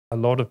A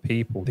lot of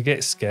people, they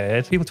get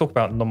scared. People talk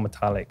about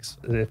non-metallics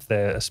as if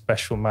they're a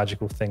special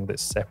magical thing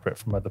that's separate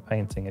from other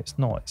painting. It's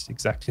not. It's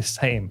exactly the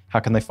same. How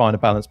can they find a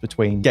balance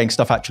between getting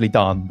stuff actually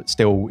done but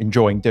still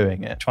enjoying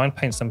doing it? Try and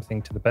paint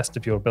something to the best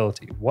of your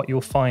ability. What you'll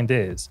find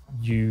is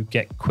you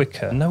get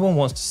quicker. No one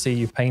wants to see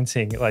you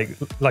painting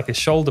like a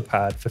shoulder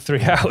pad for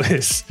 3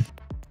 hours.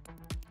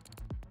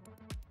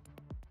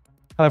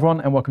 Hello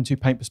everyone and welcome to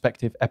Paint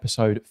Perspective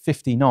episode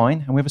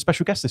 59, and we have a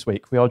special guest this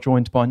week. We are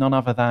joined by none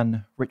other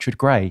than Richard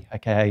Gray,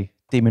 aka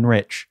Demon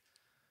Rich.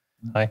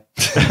 Hi.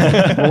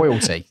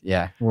 Royalty,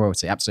 yeah,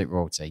 royalty, absolute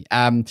royalty.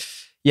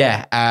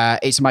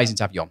 It's amazing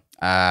to have you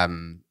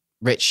on.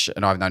 Rich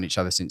and I have known each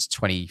other since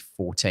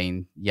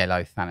 2014,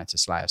 Yellow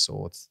Thanatos Slayer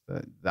Sword.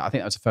 I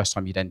think that was the first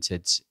time you'd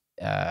entered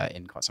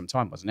in quite some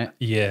time, wasn't it?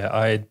 Yeah,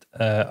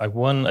 I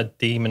won a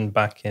demon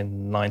back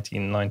in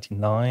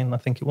 1999, I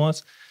think it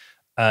was.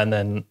 And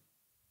then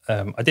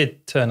I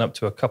did turn up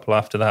to a couple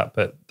after that,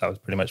 but that was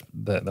pretty much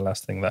the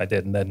last thing that I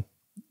did. And then,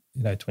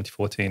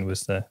 2014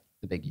 was the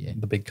big year,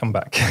 the big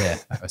comeback. Yeah,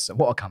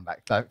 what a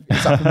comeback! Like,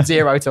 it's up from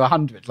 0 to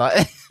 100.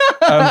 Like,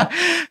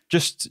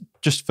 just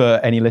for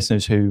any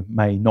listeners who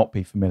may not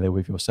be familiar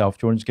with yourself,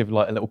 do you want to just give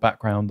like a little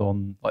background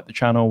on like the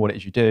channel, what it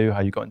is you do,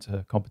 how you got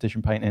into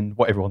competition painting,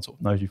 what everyone sort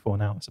of knows you for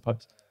now, I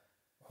suppose?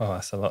 Oh,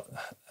 that's a lot.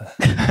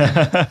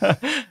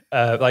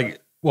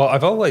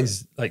 I've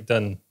always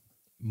done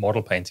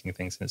model painting and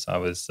things since I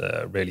was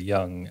really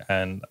young,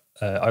 and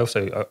I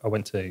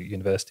went to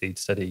university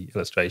to study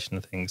illustration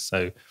and things,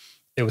 so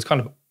it was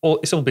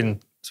it's all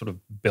been sort of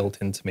built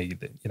into me,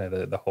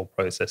 that the whole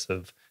process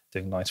of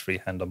doing nice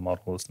freehand on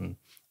models and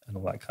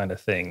all that kind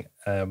of thing.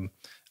 And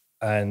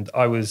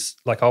I always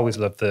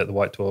loved the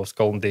White Dwarfs.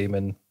 Golden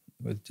Demon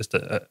was just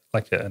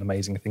an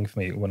amazing thing for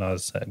me when I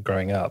was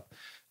growing up,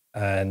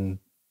 and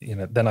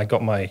then I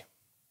got my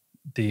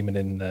demon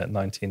in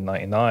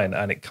 1999,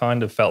 and it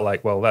kind of felt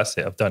like, well, that's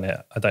it, I've done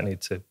it, I don't need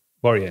to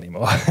worry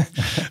anymore.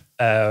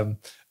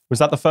 Was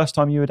that the first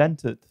time you had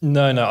entered?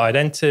 No, I'd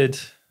entered,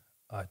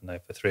 I don't know,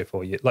 for 3 or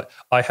 4 years. Like,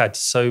 I had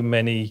so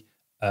many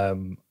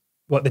they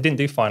didn't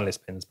do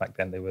finalist pins back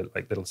then, they were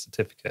like little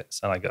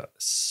certificates, and I got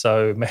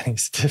so many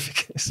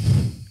certificates.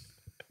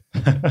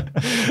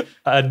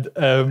 And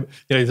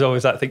there's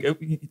always that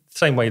thing,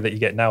 same way that you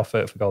get now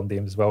for Golden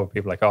Demons as well, where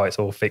people are like, oh, it's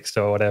all fixed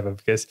or whatever,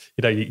 because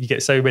you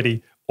get so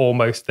many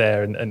almost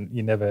there and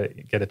you never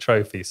get a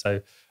trophy.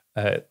 So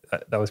that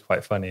was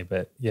quite funny.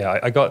 But yeah,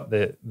 I got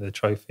the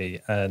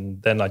trophy,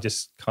 and then I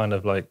just kind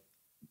of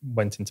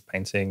went into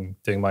painting,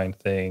 doing my own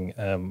thing.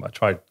 I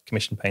tried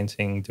commission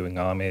painting, doing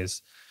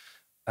armies,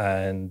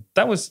 and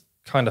that was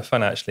kind of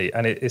fun actually.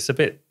 And it's a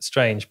bit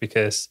strange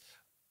because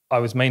I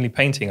was mainly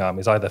painting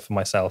armies either for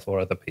myself or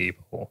other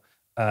people.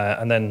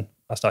 And then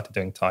I started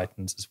doing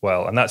Titans as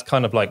well. And that's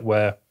kind of like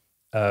where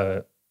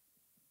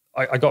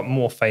I got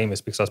more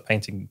famous, because I was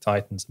painting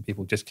Titans and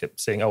people just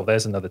kept saying, oh,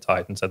 there's another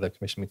Titan, so they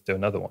commissioned me to do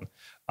another one.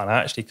 And I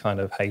actually kind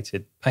of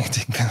hated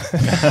painting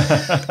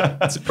them.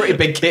 It's a pretty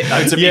big kit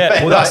though, to be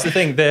fair. Well, that's the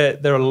thing.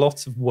 There are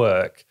lots of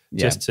work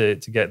just to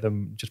get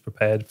them just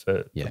prepared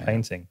for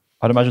painting.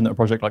 I'd imagine that a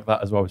project like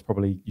that as well is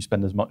probably, you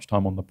spend as much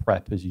time on the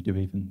prep as you do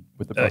even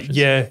with the brushes.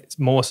 It's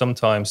more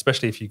sometimes,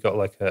 especially if you've got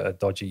like a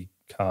dodgy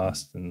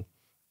cast and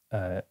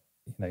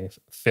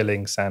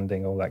filling,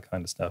 sanding, all that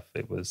kind of stuff.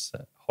 It was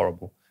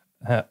horrible.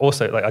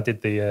 Also, I did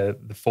the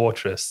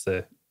Fortress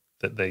that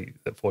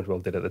Forge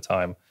World did at the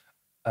time,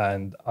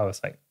 and I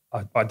was like,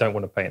 I don't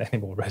want to paint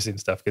any more resin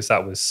stuff, because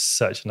that was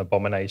such an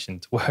abomination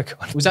to work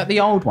on. Was that the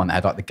old one that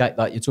had like the gate,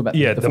 like you're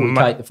talking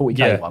about the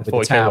 40K one with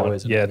the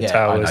towers? The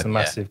towers, the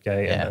massive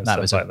gate, and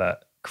that stuff like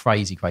that.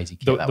 Crazy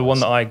kit. The one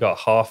that I got,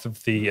 half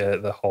of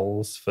the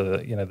holes for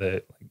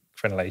the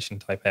crenellation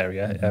type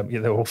area,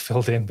 they're all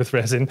filled in with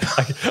resin,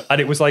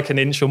 and it was like an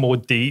inch or more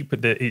deep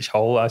at each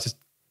hole. I was just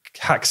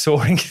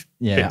hacksawing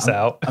bits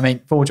out. I mean,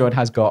 Forge World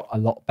has got a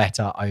lot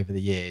better over the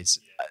years.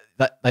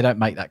 That they don't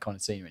make that kind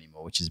of scenery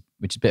anymore, which is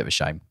a bit of a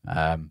shame.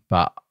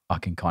 But I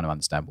can kind of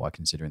understand why,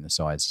 considering the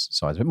size.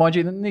 But mind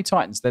you, the new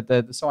Titans,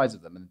 the size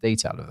of them and the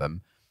detail of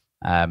them,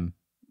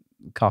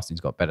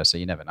 casting's got better, so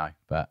you never know.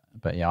 But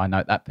yeah, I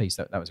know that piece.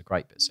 That was a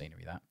great bit of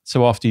scenery. That.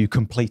 So after you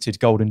completed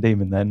Golden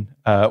Demon, then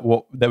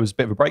there was a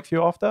bit of a break for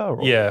you after?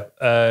 Or? Yeah,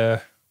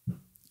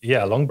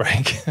 a long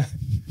break.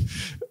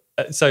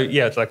 So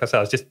yeah, like I said,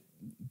 I was just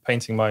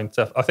painting my own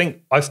stuff. I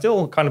think I'm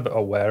still kind of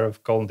aware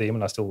of Golden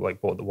Demon. I still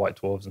bought the White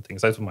Dwarves and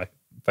things. Those were my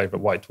favorite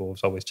White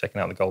Dwarves, always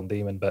checking out the Golden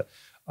Demon, but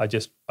I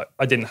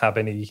didn't have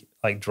any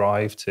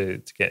drive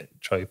to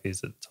get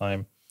trophies at the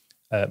time.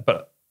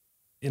 But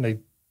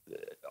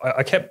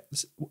I kept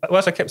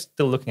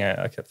still looking at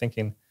it, I kept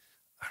thinking,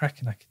 I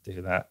reckon I could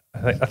do that.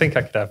 I think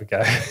I could have a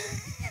go.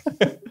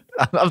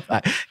 I love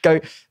that. Go,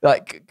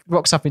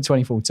 rocks up in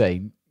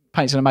 2014,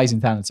 paints an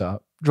amazing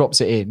Thanatar,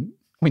 drops it in,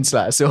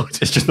 Windslayer Sword.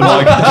 It's just the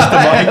mic,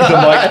 the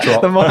mic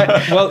drop.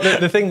 Well,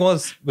 the thing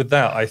was with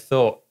that, I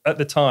thought at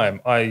the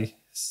time, I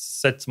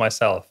said to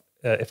myself,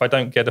 if I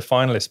don't get a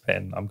finalist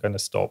pin, I'm going to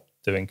stop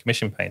doing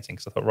commission painting,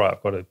 because I thought, right,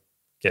 I've got to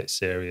get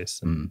serious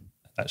and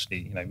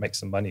actually, make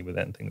some money with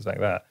it and things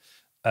like that.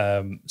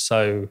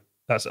 So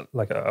that's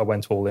like I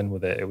went all in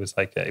with it. It was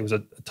like it was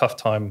a tough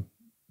time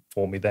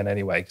for me then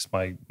anyway, because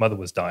my mother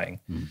was dying.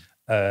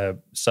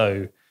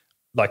 So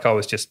like I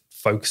was just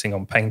focusing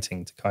on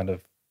painting to kind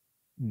of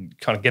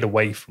get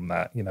away from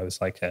that. You know, it's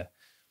like a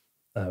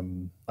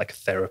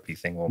therapy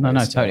thing almost. No,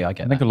 totally. I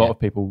get I think a lot of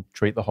people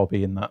treat the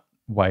hobby in that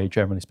way,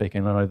 generally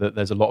speaking. I know that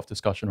there's a lot of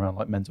discussion around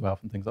like mental health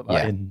and things like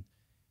that in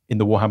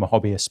the Warhammer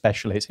hobby,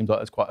 especially. It seems like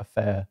there's quite a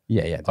fair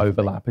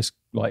overlap. It's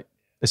like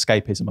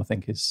escapism, I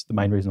think, is the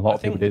main reason a lot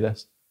of people do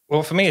this.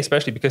 Well, for me,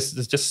 especially because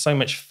there's just so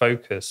much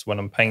focus when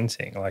I'm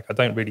painting. Like I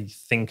don't really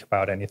think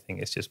about anything.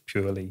 It's just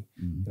purely,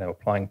 you know,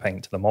 applying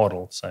paint to the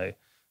model. So,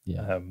 you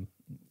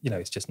know,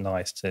 it's just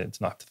nice to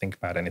not have to think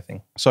about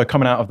anything. So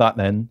coming out of that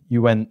then,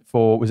 you went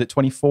for, was it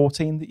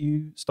 2014 that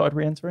you started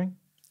re-entering?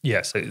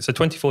 Yeah, so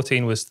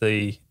 2014 was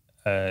the,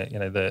 you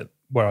know,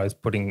 where I was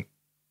putting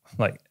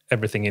like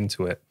everything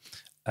into it.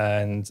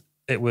 And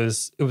it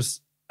was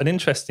an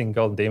interesting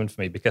Golden Demon for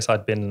me because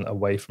I'd been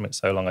away from it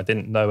so long. I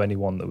didn't know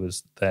anyone that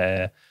was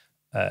there.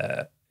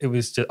 I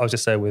was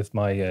just there with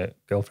my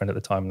girlfriend at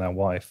the time, now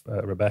wife,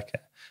 Rebecca,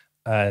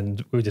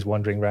 and we were just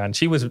wandering around.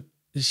 She was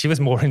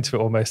more into it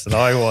almost than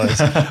I was,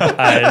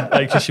 and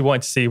like, she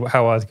wanted to see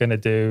how I was going to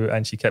do,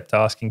 and she kept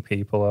asking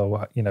people,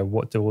 "Oh, you know,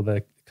 what do all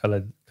the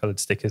colored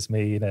stickers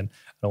mean?" and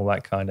all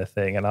that kind of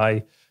thing. And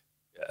I,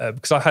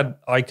 because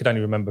I could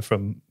only remember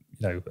from,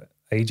 you know,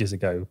 ages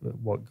ago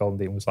what Golden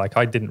Demon was like.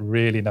 I didn't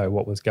really know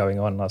what was going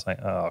on, and I was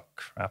like, "Oh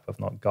crap, I've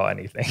not got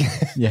anything."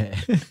 Yeah.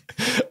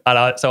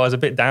 And so I was a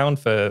bit down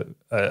for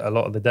a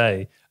lot of the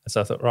day, and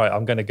so I thought, right,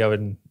 I'm going to go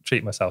and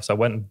treat myself. So I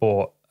went and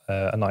bought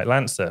a Knight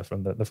Lancer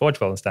from the Forge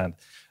World stand,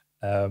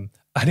 and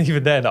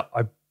even then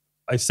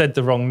I said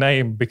the wrong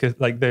name because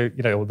like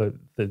all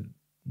the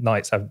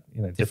knights have,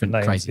 you know, different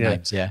names, crazy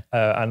names,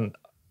 and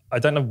I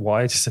don't know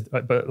why I just said,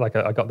 but like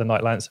I got the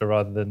Knight Lancer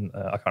rather than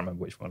I can't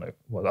remember which one it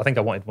was. I think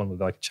I wanted one with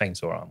like a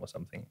chainsaw arm or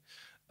something,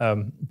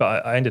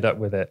 but I ended up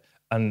with it,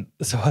 and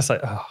so I was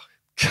like, oh,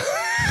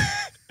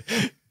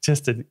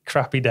 just a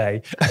crappy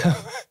day.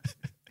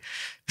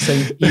 So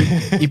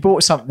you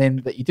bought something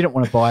that you didn't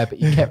want to buy, but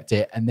you kept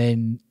it, and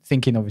then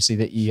thinking obviously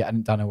that you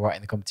hadn't done all right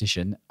in the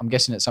competition. I'm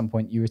guessing at some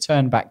point you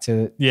returned back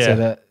to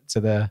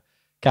the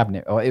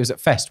cabinet, or it was at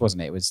Fest,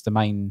 wasn't it? It was the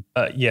main.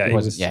 It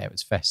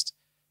was Fest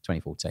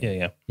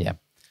 2014.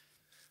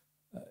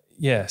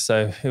 Yeah.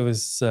 So it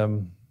was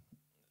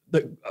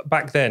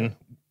back then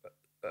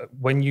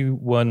when you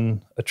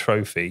won a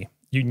trophy,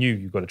 you knew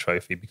you got a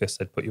trophy because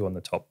they'd put you on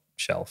the top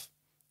shelf.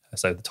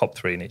 So the top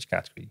 3 in each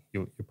category,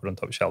 you put on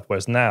top shelf.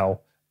 Whereas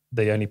now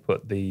they only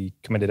put the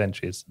committed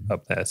entries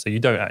up there, so you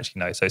don't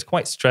actually know. So it's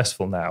quite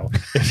stressful now.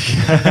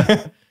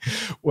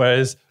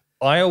 Whereas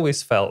I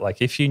always felt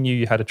like if you knew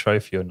you had a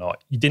trophy or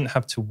not, you didn't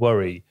have to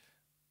worry,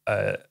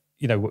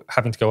 you know,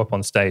 having to go up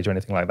on stage or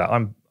anything like that.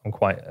 I'm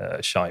quite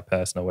a shy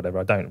person or whatever.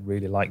 I don't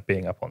really like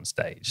being up on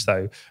stage.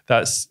 So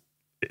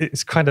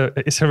it's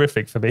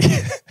horrific for me.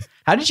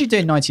 How did you do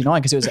in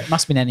 99? Because it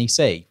must have been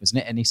NEC,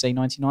 wasn't it? NEC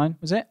 99,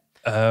 was it?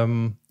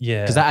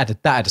 Yeah, because that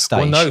had a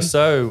stage.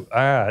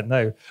 Well,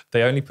 no,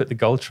 they only put the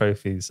gold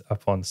trophies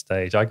up on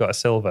stage. I got a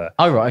silver.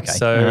 Oh, right, okay.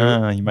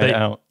 So you made it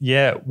out.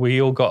 Yeah,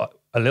 we all got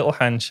a little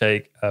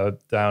handshake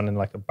down in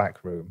like a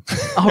back room.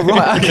 Oh,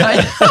 right,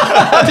 okay.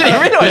 I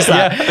didn't realise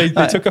that. Yeah,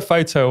 they took a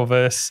photo of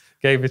us,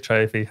 gave a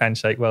trophy,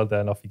 handshake, well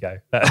done, off you go.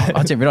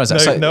 I didn't realise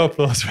that. No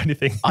applause or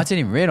anything. I didn't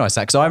even realise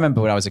that because I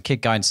remember when I was a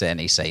kid going to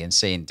NEC and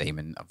seeing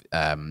Demon,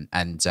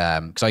 and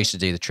because I used to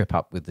do the trip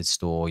up with the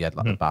store, you had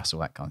like the bus, all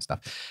that kind of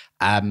stuff.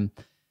 And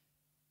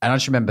I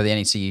just remember the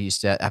NEC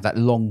used to have that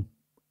long,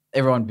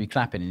 everyone would be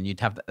clapping and you'd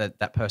have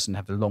that person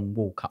have the long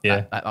walk up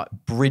that like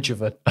bridge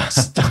of a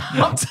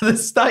up to the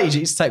stage. It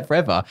used to take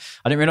forever.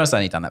 I didn't realise they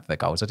only done that for the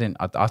goals.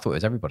 I thought it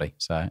was everybody.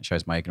 So it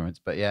shows my ignorance.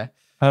 But yeah.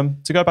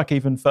 To go back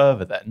even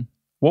further then,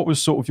 what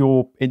was sort of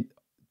your,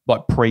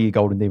 like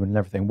pre-Golden Demon and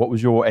everything, what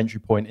was your entry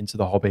point into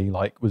the hobby?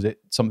 Like, was it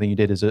something you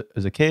did as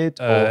a kid?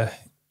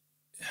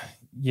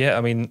 Yeah,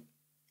 I mean,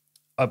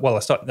 I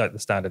started like the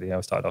standard, I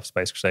started off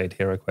Space Crusade,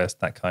 Hero Quest,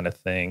 that kind of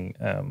thing.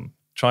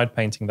 Tried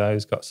painting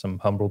those, got some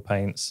Humbrol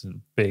paints,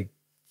 big,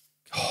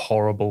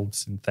 horrible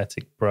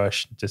synthetic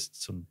brush,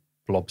 just some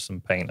blob some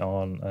paint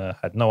on.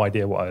 Had no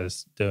idea what I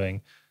was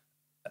doing.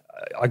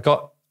 I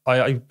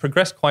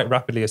progressed quite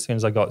rapidly as soon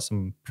as I got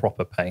some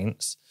proper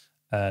paints,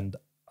 and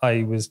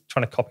I was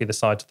trying to copy the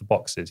sides of the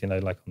boxes,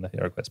 like on the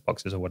Hero Quest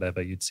boxes or whatever,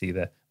 you'd see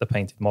the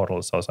painted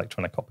models. So I was like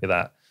trying to copy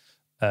that.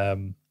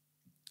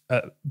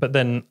 But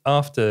then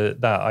after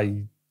that,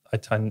 I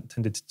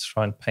tended to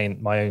try and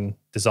paint my own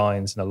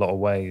designs in a lot of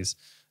ways,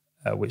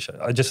 which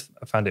I just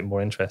found it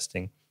more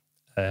interesting.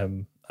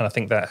 And I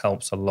think that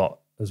helps a lot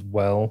as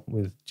well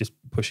with just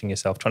pushing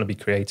yourself, trying to be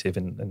creative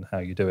in how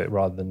you do it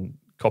rather than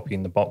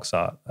copying the box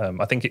art.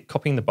 I think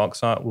copying the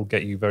box art will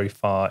get you very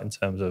far in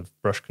terms of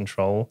brush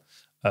control,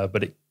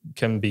 but it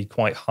can be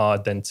quite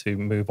hard then to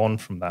move on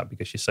from that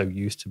because you're so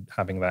used to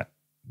having that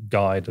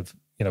guide of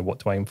what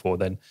to aim for.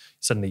 Then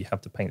suddenly you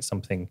have to paint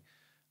something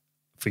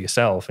for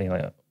yourself and you're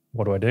like,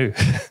 what do I do?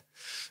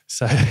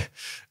 So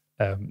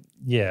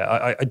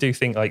I do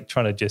think like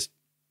trying to just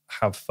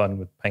have fun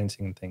with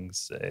painting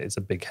things is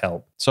a big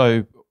help.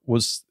 So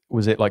was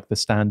it like the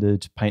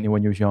standard painting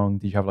when you was young?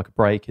 Did you have like a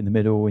break in the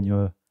middle in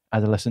your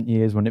adolescent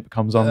years when it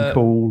becomes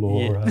uncool?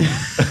 Or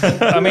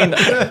I mean,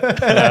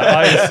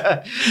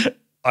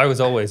 I was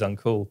always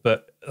uncool,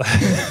 but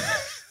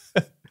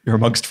you're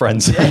amongst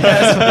friends.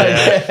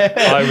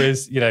 I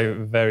was,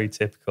 very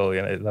typical,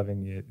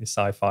 loving your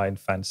sci-fi and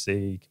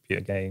fantasy,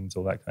 computer games,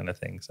 all that kind of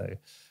thing. So,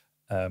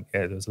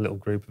 there was a little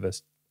group of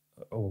us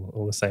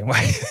all the same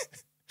way.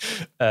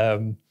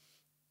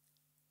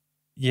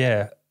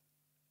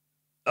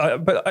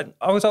 But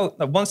I was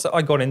once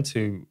I got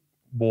into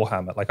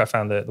Warhammer, like I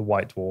found the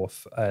White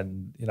Dwarf,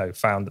 and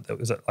found that there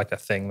was like a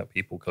thing that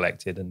people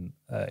collected, and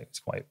it was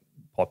quite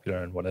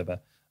popular and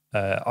whatever.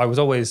 I was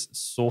always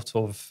sort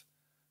of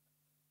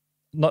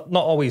not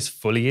always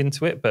fully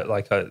into it, but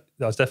like I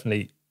was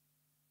definitely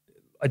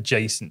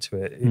adjacent to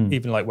it.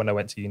 Even like when I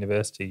went to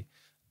university,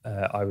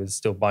 I was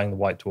still buying the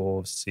White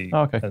Dwarves.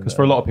 Because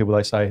for a lot of people,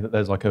 they say that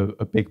there's like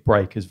a big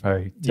break is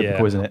very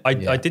typical, isn't it?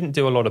 I didn't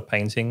do a lot of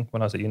painting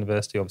when I was at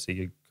university. Obviously,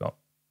 you got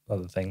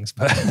other things,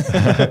 but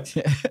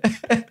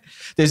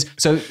there's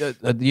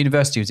at the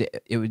university, was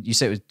it you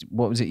said it was,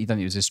 what was it you done?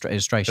 It was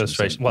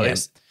illustration. Well,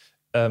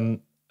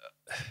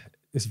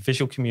 it's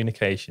visual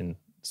communication,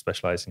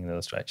 specializing in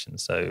illustration.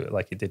 So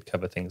like it did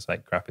cover things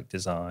like graphic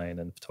design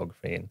and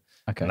photography and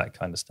that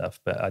kind of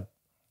stuff. But I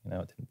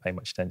didn't pay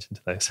much attention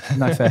to those.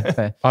 No,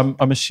 fair. I'm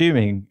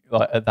assuming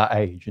like at that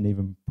age, and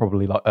even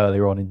probably like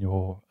earlier on in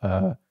your,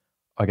 I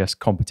guess,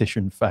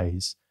 competition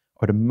phase,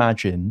 I'd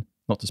imagine,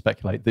 not to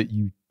speculate, that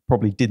you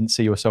probably didn't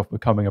see yourself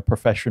becoming a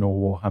professional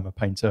Warhammer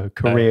painter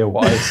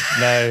career-wise.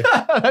 No.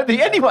 I don't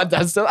think anyone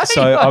does that.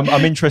 So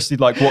I'm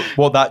interested, like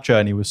what that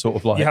journey was sort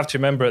of like. You have to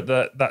remember at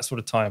that sort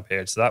of time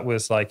period. So that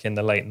was like in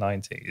the late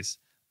 90s.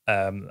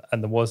 And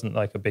there wasn't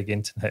like a big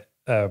internet,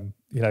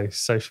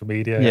 social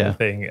media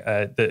thing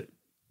that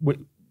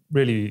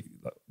really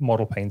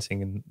model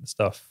painting and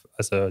stuff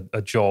as a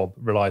job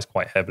relies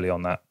quite heavily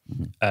on that.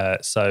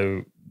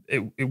 So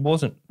it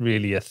wasn't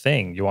really a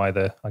thing. You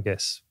either, I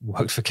guess,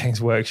 worked for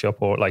Games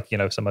Workshop or like,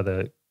 some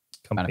other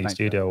company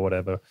studio or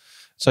whatever.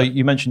 So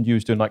you mentioned you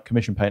was doing like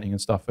commission painting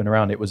and stuff and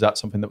around it. Was that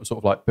something that was sort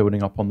of like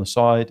building up on the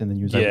side and then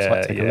you was able to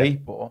like take a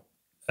leap or?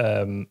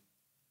 The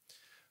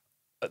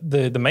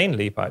main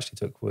leap I actually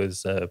took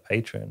was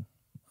Patreon.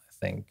 I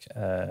think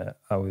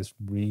I was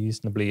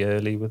reasonably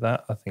early with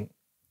that. I think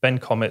Ben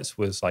Comets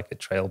was like a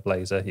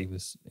trailblazer. He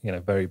was,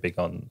 very big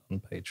on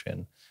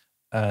Patreon.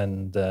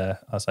 And I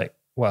was like,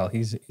 well,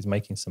 he's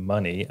making some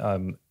money. I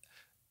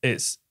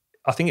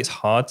think it's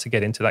hard to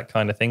get into that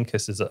kind of thing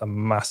because there's a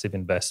massive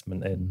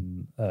investment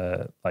in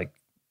like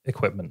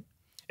equipment.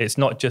 It's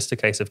not just a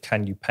case of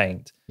can you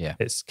paint. Yeah.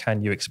 It's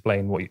can you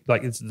explain what you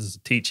like. There's a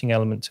teaching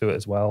element to it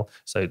as well.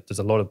 So there's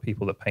a lot of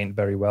people that paint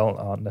very well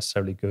aren't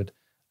necessarily good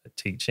at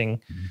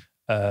teaching.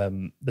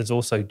 There's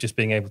also just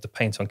being able to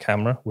paint on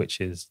camera,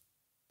 which is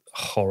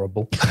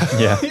horrible.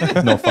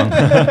 Not fun.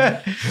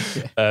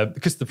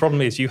 Because the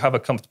problem is you have a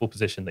comfortable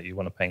position that you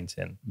want to paint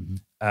in,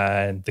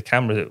 and the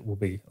camera will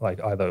be like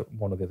either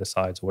one of the other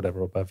sides or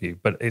whatever above you,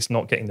 but it's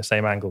not getting the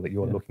same angle that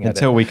you're looking at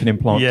until we can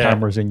implant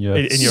cameras in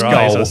your skull.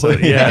 eyes or so.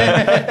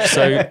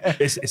 So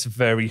it's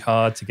very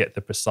hard to get the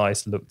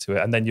precise look to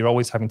it, and then you're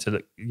always having to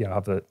look,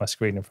 have my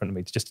screen in front of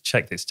me to just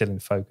check that it's still in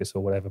focus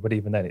or whatever, but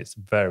even then it's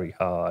very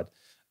hard.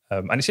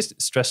 And it's just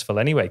stressful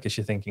anyway because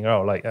you're thinking,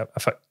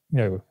 if I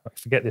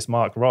forget this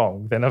mark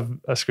wrong, then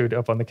I've screwed it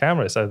up on the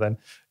camera. So then,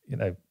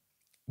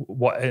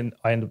 what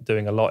I end up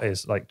doing a lot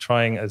is like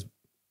trying as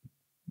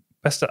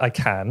best that I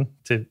can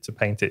to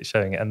paint it,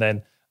 showing it, and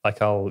then like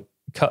I'll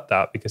cut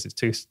that because it's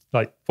too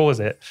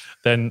pause it,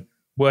 then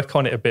work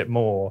on it a bit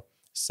more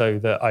so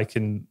that I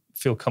can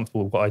feel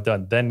comfortable with what I've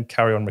done. Then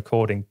carry on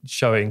recording,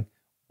 showing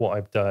what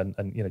I've done,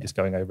 and just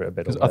going over it a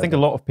bit. I think a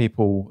lot of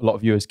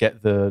viewers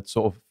get the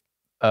sort of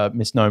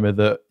misnomer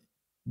that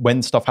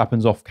when stuff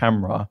happens off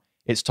camera,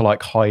 it's to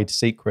like hide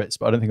secrets,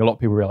 but I don't think a lot of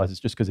people realize it's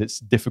just because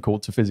it's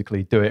difficult to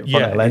physically do it in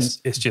front of a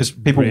lens. It's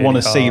just people really want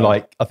to hard. see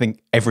like I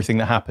think everything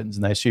that happens,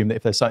 and they assume that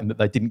if there's something that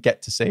they didn't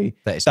get to see,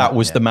 that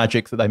was the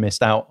magic that they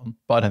missed out on.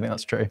 But I don't think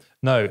that's true.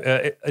 No,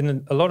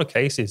 in a lot of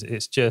cases,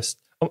 it's just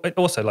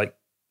also like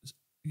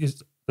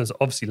there's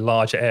obviously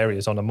larger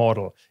areas on a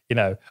model,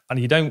 and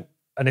you don't.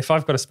 And if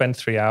I've got to spend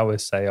 3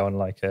 hours, say, on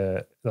like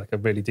a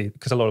really deep,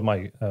 because a lot of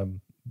my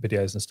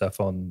videos and stuff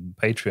on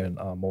Patreon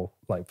are more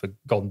like for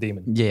Golden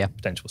Demon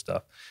potential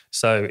stuff.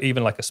 So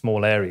even like a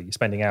small area, you're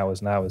spending hours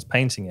and hours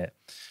painting it,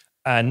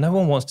 and no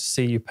one wants to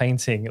see you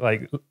painting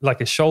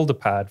like a shoulder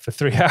pad for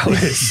 3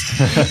 hours.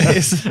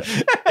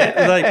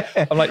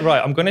 I'm like,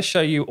 right, I'm going to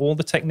show you all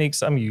the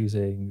techniques I'm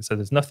using. So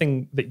there's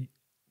nothing that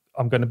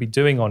I'm going to be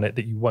doing on it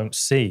that you won't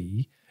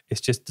see.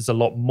 It's just there's a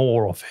lot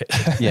more of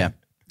it.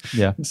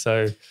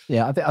 So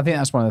I think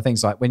that's one of the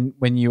things. Like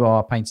when you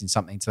are painting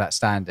something to that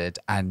standard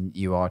and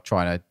you are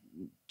trying to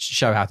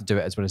show how to do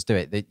it as well as do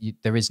it,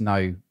 there is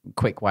no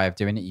quick way of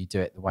doing it. You do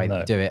it the way that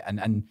you do it,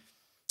 and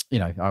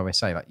I always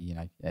say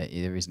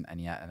there isn't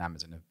an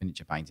Amazon of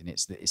miniature painting.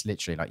 It's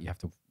literally like you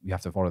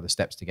have to follow the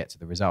steps to get to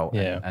the result.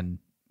 And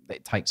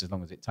it takes as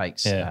long as it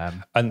takes. Yeah.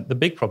 And the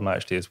big problem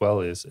actually as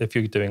well is if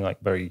you're doing like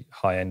very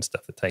high end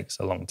stuff that takes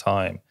a long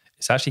time,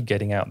 it's actually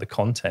getting out the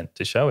content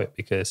to show it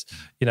because,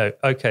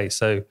 okay,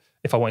 so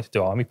if I wanted to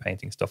do army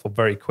painting stuff or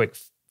very quick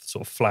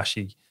sort of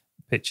flashy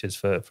pictures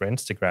for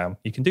Instagram,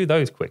 you can do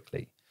those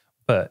quickly.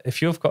 But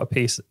if you've got a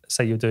piece,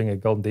 say you're doing a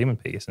Golden Demon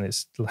piece and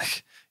it's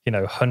like,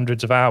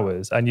 hundreds of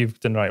hours and you've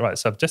done right,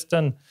 so I've just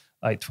done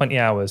like 20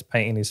 hours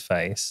painting his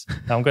face.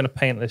 Now I'm going to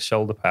paint this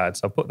shoulder pad.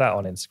 So I'll put that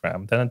on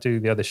Instagram. Then I do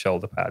the other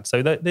shoulder pad.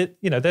 So that,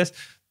 there's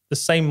the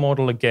same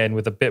model again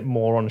with a bit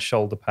more on the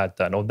shoulder pad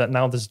done, or that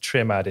now there's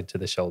trim added to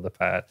the shoulder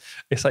pad.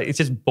 It's like, it's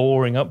just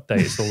boring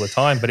updates all the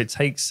time, but it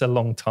takes a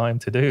long time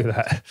to do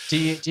that. Do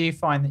you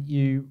find that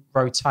you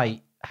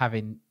rotate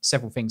having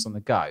several things on the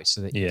go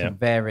so that you can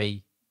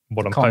vary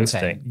what I'm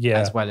content posting,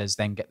 as well as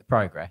then get the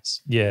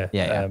progress? Yeah.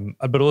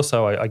 But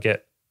also I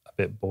get a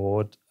bit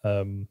bored.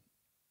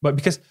 But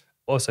because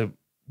also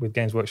with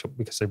Games Workshop,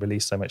 because they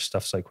release so much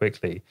stuff so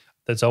quickly,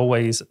 there's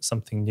always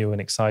something new and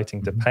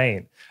exciting to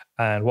paint.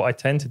 And what I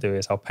tend to do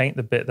is I'll paint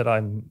the bit that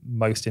I'm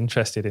most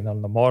interested in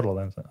on the model.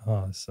 And I'm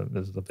like,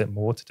 there's a bit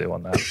more to do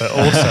on that. But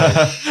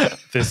also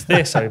there's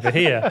this over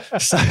here.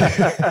 So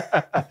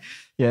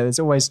yeah, there's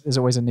always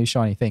a new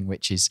shiny thing,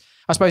 which is,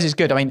 I suppose, is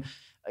good. I mean,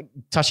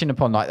 touching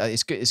upon like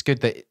it's good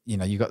that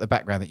you've got the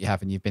background that you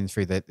have and you've been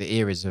through the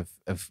eras of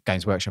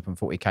Games Workshop and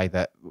 40k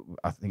that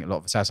I think a lot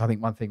of us have. So I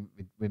think one thing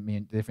with me,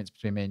 the difference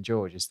between me and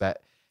George is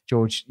that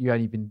George,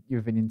 you've been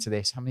into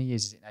this. How many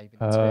years is it now you've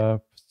been into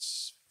it?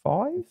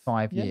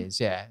 5 years,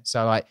 yeah.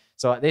 So like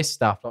this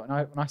stuff, like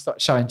when I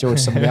start showing George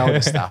some of the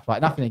older stuff,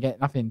 like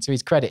nothing to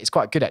his credit, it's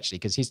quite good actually,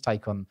 because his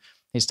take on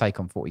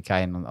 40k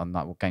and on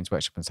like Games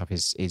Workshop and stuff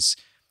is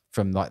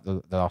from like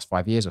the last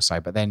 5 years or so.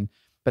 But then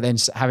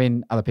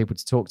having other people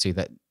to talk to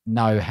that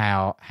know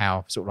how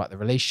sort of like the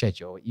release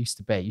schedule it used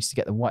to be. You used to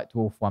get the White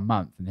Dwarf 1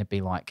 month and there'd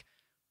be like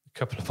a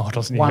couple of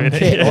models, one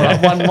kit or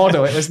like one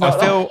model. It was not.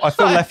 I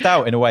feel left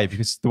out in a way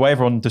because the way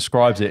everyone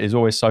describes it is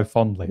always so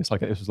fondly. It's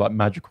like it was like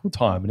magical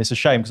time, and it's a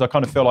shame because I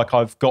kind of feel like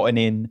I've gotten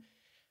in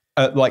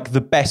at like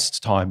the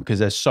best time because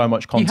there's so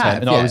much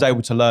content I was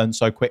able to learn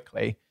so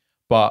quickly.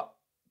 But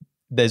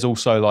there's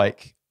also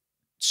like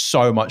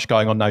so much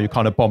going on now. You're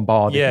kind of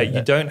bombarded. Yeah,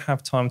 you don't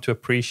have time to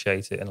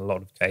appreciate it in a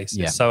lot of cases.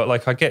 Yeah. So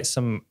like I get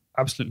some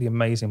absolutely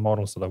amazing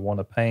models that I want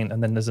to paint,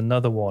 and then there's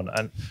another one,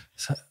 and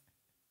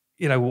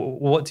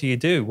what do you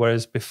do?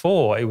 Whereas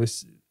before it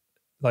was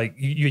like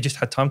you just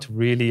had time to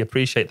really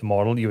appreciate the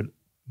model. You would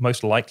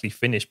most likely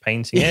finish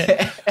painting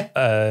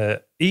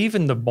it.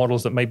 Even the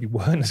models that maybe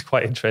weren't as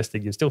quite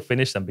interesting, you still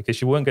finish them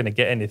because you weren't going to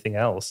get anything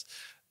else.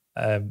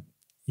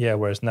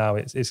 Whereas now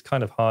it's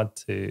kind of hard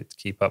to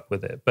keep up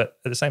with it. But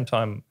at the same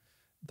time,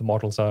 the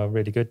models are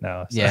really good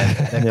now. So. Yeah,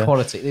 they're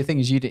quality. The thing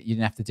is, you didn't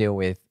have to deal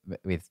with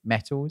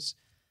metals.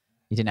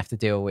 You didn't have to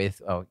deal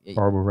with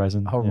horrible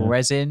resin.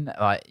 Resin,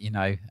 like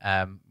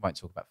won't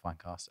talk about fine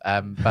cast.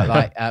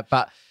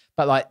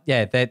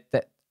 They're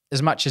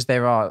as much as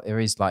there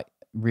is like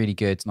really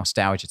good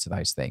nostalgia to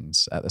those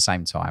things. At the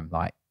same time,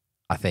 like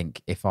I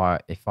think if I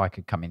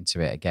could come into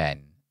it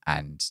again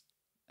and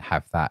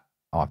have that,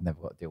 I've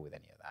never got to deal with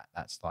any of that.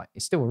 That's like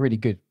it's still a really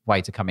good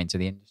way to come into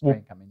the industry.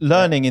 And come into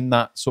learning in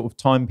that sort of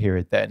time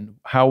period. Then,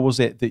 how was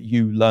it that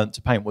you learned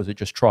to paint? Was it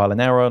just trial and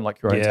error and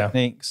like your own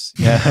techniques?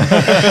 Yeah.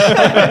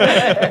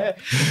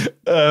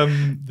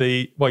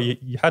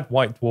 You had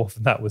White Dwarf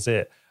and that was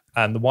it.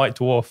 And the White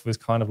Dwarf was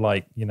kind of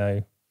like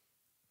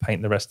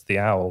paint the rest of the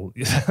owl.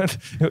 It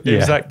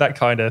was like that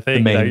kind of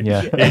thing.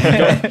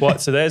 You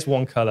got, so there's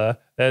one color,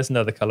 there's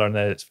another color, and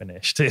there it's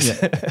finished.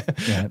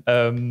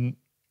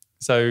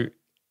 So.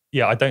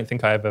 Yeah, I don't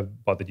think I ever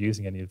bothered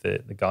using any of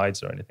the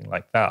guides or anything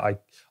like that.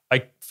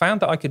 I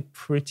found that I could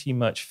pretty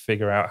much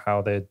figure out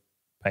how they'd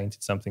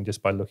painted something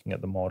just by looking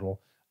at the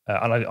model.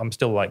 And I'm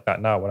still like that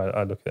now when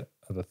I look at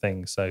other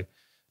things. So,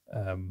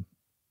 I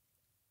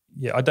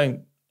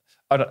don't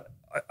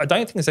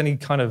think there's any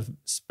kind of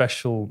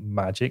special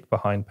magic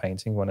behind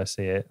painting when I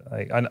see it.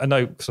 Like, I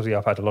know because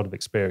I've had a lot of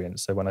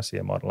experience. So when I see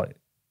a model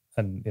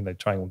and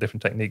trying all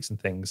different techniques and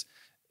things,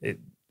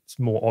 it's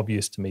more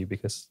obvious to me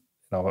because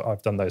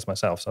I've done those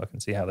myself, so I can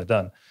see how they're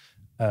done.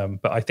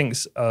 But I think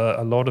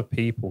a lot of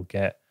people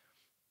get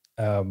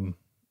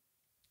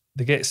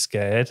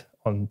scared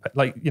on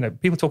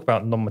people talk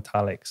about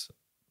non-metallics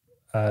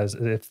as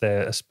if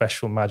they're a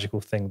special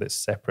magical thing that's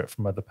separate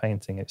from other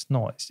painting. It's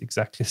not. It's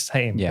exactly the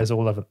same as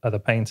all other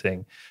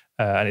painting,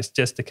 and it's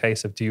just a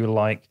case of do you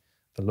like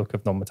the look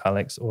of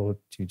non-metallics or do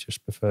you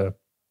just prefer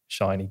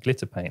shiny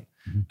glitter paint?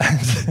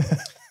 Mm-hmm.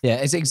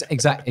 It's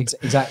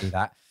exactly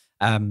that.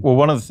 Well,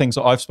 one of the things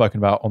that I've spoken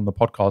about on the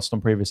podcast on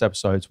previous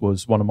episodes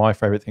was one of my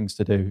favorite things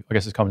to do. I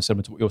guess it's kind of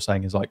similar to what you're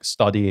saying is like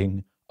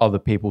studying other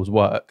people's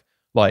work.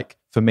 Like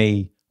for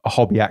me, a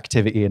hobby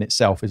activity in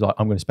itself is like,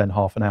 I'm going to spend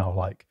half an hour,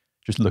 like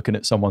just looking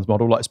at someone's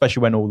model, like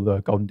especially when all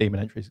the Golden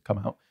Demon entries come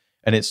out.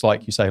 And it's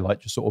like you say, like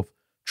just sort of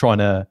trying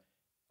to,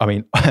 I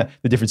mean,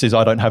 the difference is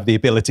I don't have the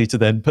ability to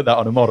then put that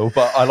on a model,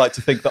 but I like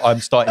to think that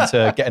I'm starting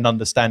to get an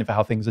understanding for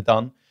how things are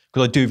done.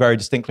 Because I do very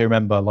distinctly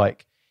remember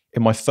like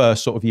in my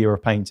first sort of year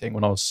of painting,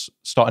 when I was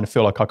starting to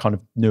feel like I kind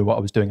of knew what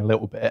I was doing a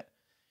little bit,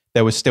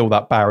 there was still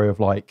that barrier of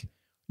like,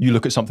 you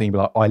look at something and be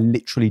like, I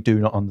literally do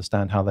not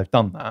understand how they've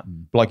done that.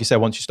 But like you said,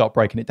 once you start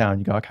breaking it down,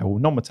 you go, okay, well,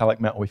 non-metallic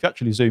metal, if you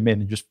actually zoom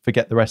in and just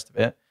forget the rest of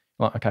it,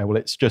 like, okay, well,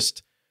 it's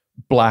just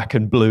black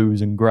and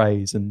blues and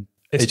greys. And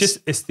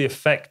it's the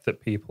effect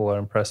that people are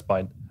impressed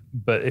by.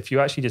 But if you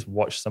actually just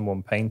watch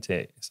someone paint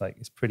it,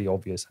 it's pretty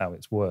obvious how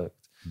it's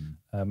worked.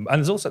 And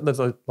there's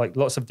like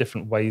lots of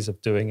different ways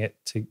of doing it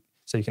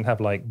so you can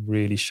have like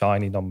really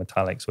shiny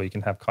non-metallics, or you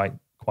can have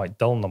quite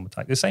dull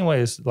non-metallic. The same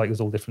way as like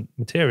there's all different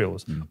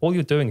materials. All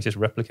you're doing is just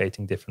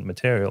replicating different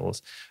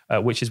materials,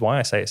 which is why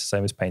I say it's the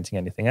same as painting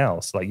anything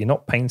else. Like, you're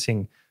not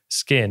painting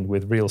skin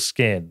with real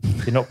skin.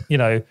 You're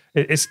not,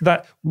 it's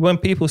that when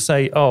people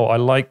say, oh, I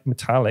like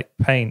metallic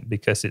paint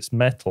because it's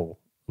metal,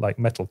 like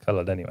metal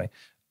colored anyway.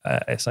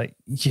 It's like,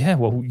 yeah,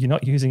 well, you're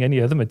not using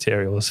any other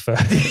materials for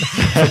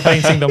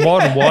painting the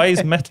model. Why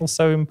is metal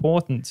so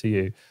important to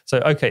you? So,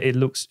 okay, it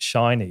looks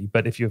shiny,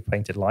 but if you've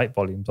painted light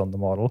volumes on the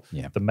model,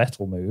 the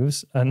metal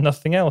moves and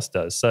nothing else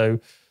does. So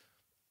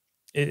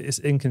it's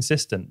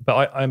inconsistent.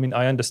 But I mean,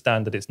 I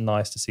understand that it's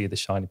nice to see the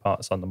shiny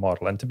parts on the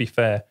model. And to be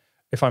fair,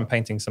 if I'm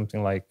painting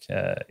something like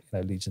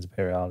Legions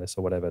Imperialis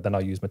or whatever, then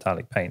I'll use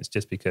metallic paints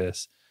just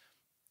because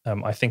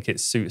I think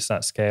it suits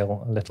that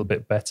scale a little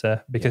bit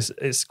better, because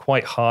it's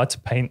quite hard to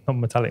paint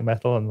on metallic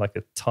metal and like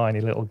a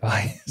tiny little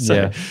guy.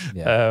 So,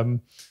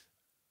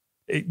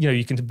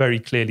 you can very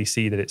clearly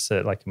see that it's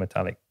like a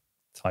metallic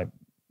type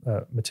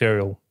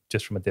material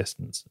just from a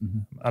distance.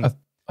 And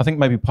I think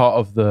maybe part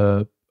of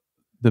the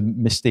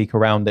mystique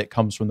around it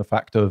comes from the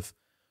fact of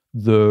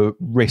the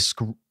risk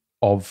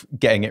of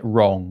getting it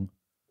wrong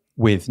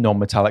with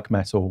non-metallic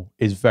metal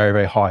is very,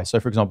 very high.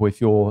 So, for example,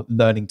 if you're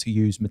learning to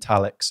use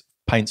metallics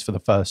paints for the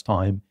first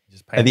time,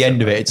 at the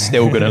end of it, it's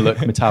still going to look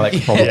metallic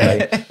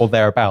probably or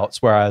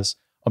thereabouts. Whereas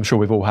I'm sure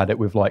we've all had it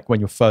with like when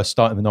you're first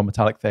starting the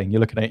non-metallic thing, you're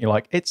looking at it, you're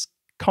like, it's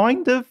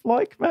kind of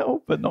like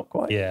metal, but not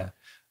quite. Yeah.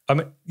 I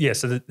mean, yeah,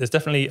 so there's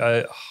definitely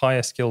a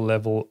higher skill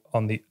level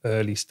on the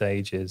early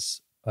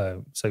stages.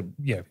 So, if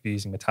you're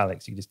using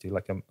metallics, you just do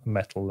like a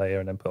metal layer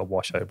and then put a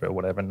wash over it or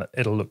whatever, and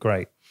it'll look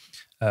great.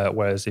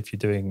 Whereas if you're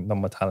doing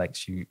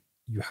non-metallics, you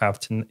have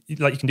to,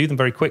 like, you can do them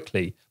very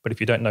quickly, but if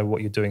you don't know what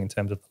you're doing in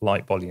terms of the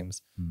light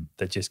volumes,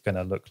 they're just going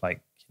to look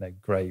like,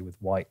 grey with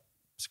white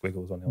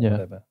squiggles on it or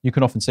whatever. You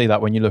can often see that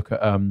when you look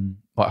at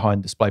like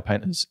high-end display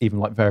painters, even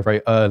like very,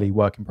 very early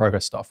work in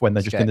progress stuff, when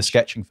they're just in the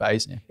sketching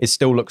phase, it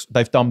still looks,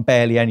 they've done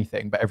barely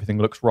anything, but everything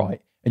looks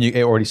right. And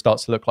it already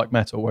starts to look like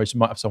metal, whereas you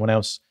might have someone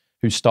else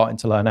who's starting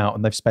to learn out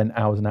and they've spent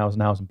hours and hours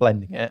and hours in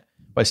blending it,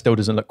 but it still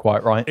doesn't look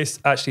quite right. It's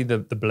actually the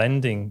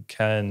blending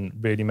can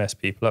really mess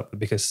people up,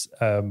 because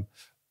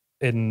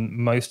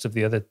in most of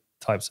the other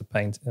types of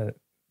paint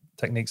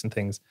techniques and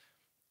things,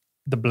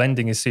 the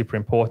blending is super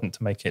important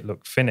to make it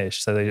look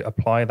finished. So they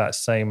apply that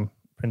same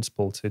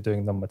principle to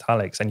doing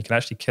non-metallics, and you can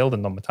actually kill the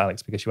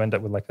non-metallics because you end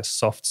up with like a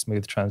soft,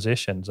 smooth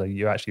transition. So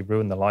you actually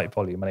ruin the light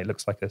volume, and it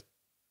looks like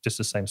just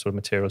the same sort of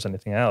material as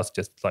anything else,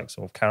 just like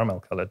sort of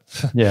caramel colored.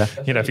 Yeah.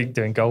 If you're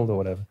doing gold or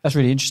whatever. That's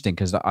really interesting,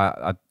 because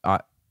I've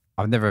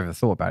never ever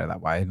thought about it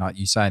that way. And like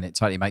you saying, it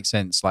totally makes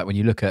sense. Like when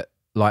you look at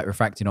light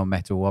refracting on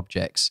metal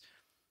objects,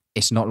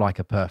 it's not like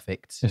a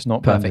perfect,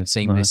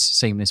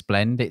 seamless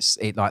blend. It's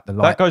like the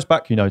light. That goes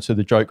back, to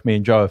the joke me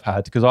and Joe have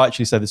had, because I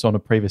actually said this on a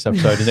previous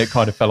episode and it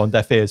kind of fell on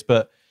deaf ears.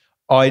 But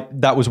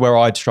that was where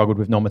I'd struggled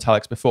with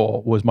non-metallics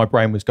before, was my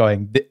brain was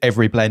going,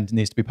 every blend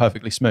needs to be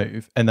perfectly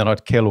smooth, and then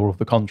I'd kill all of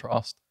the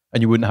contrast,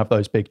 and you wouldn't have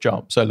those big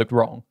jumps, so it looked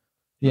wrong.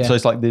 Yeah. So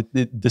it's like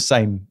the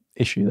same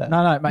issue there.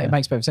 No, it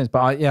makes perfect sense.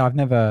 But I've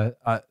never.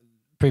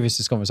 Previous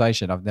to this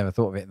conversation, I've never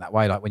thought of it in that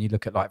way. Like when you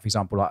look at, like, for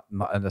example, like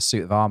a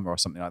suit of armor or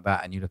something like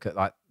that, and you look at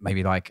like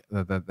maybe like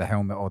the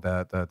helmet or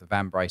the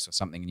van brace or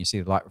something, and you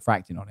see the light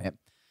refracting on it,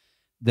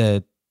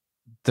 the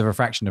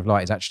refraction of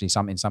light is actually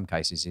in some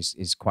cases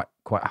is quite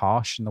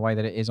harsh in the way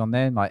that it is on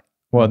there. Like,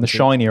 well, and the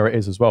shinier it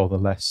is as well, the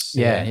less.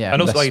 Yeah.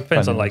 And also, like, it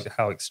depends on like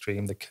how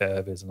extreme the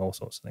curve is and all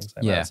sorts of things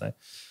like that. So.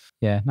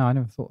 Yeah. No, I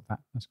never thought of that.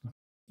 That's cool.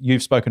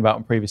 You've spoken about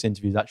in previous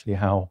interviews actually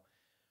how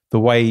the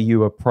way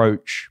you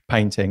approach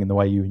painting and the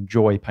way you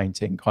enjoy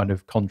painting kind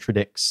of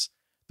contradicts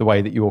the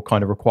way that you're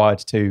kind of required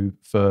to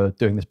for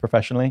doing this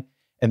professionally,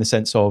 in the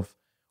sense of,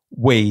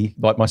 we,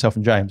 like myself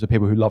and James, are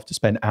people who love to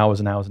spend hours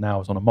and hours and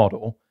hours on a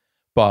model,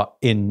 but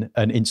in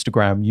an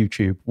Instagram,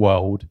 YouTube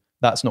world,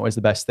 that's not always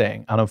the best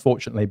thing. And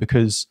unfortunately,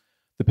 because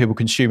the people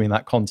consuming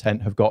that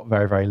content have got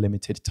very, very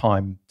limited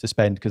time to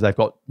spend, because they've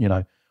got,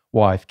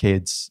 wife,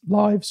 kids,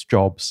 lives,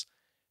 jobs,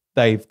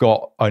 they've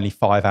got only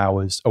 5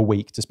 hours a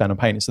week to spend on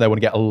painting. So they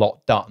want to get a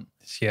lot done.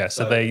 Yeah,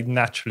 so they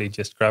naturally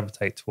just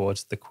gravitate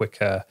towards the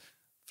quicker,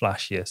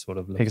 flashier sort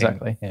of looking.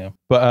 Exactly. Yeah.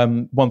 But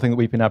one thing that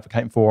we've been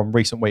advocating for in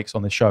recent weeks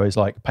on this show is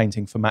like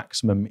painting for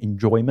maximum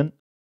enjoyment.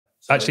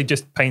 Actually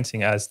just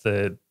painting as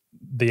the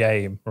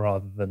aim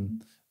rather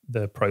than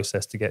the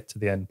process to get to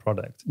the end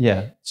product.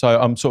 Yeah. So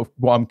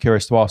what I'm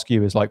curious to ask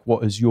you is like,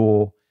 what is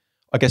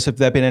have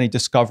there been any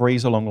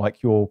discoveries along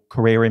like your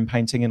career in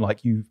painting, and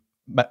like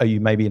are you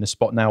maybe in a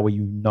spot now where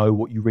you know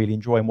what you really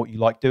enjoy and what you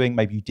like doing?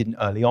 Maybe you didn't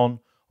early on.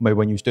 Maybe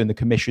when you was doing the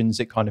commissions,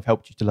 it kind of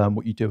helped you to learn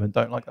what you do and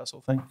don't like, that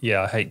sort of thing.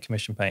 Yeah, I hate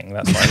commission painting.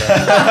 That's why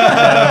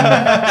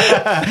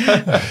I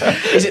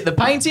learned. Is it the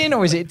painting,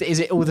 or is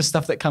it all the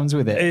stuff that comes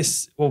with it?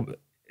 It's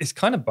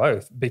kind of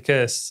both,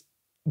 because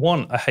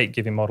one, I hate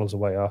giving models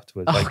away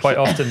afterwards. Oh, Like quite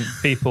often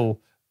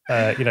people,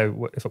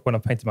 when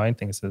I'm painting my own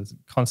things, they're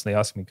constantly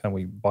asking me, can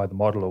we buy the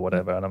model or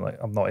whatever? And I'm like,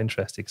 I'm not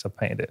interested because I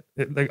painted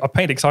it. I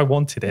painted it because I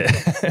wanted it.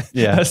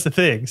 Yeah. That's the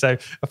thing. So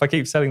if I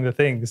keep selling the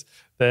things,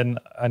 then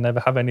I never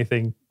have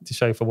anything to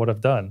show for what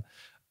I've done.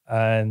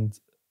 And,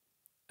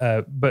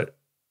 but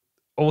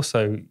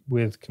also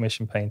with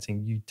commission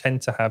painting, you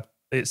tend to have,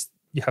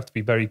 you have to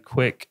be very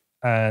quick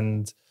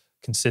and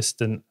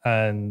consistent,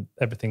 and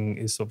everything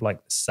is sort of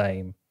like the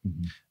same.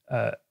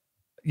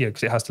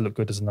 Because it has to look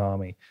good as an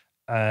army.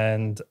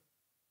 And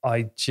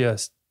I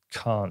just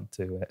can't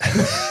do it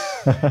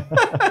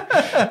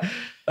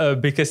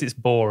because it's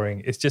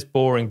boring. It's just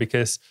boring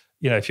because,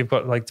 if you've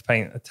got like to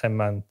paint a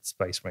 10-man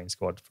Space Marine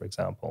squad, for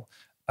example,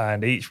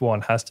 and each one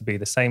has to be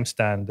the same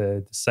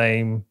standard, the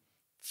same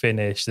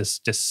finish. There's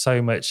just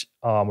so much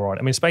armor on.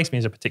 I mean, Space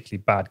Marines are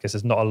particularly bad because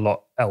there's not a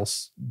lot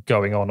else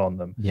going on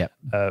them. Yeah.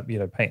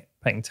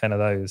 Painting 10 of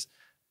those,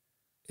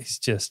 it's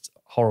just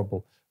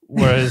horrible.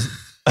 Whereas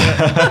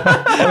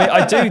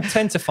I do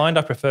tend to find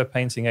I prefer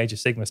painting Age of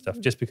Sigmar stuff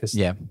just because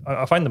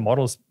I find the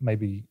models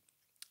maybe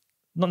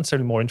not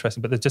necessarily more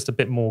interesting, but there's just a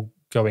bit more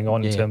going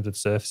on in terms of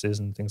surfaces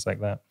and things like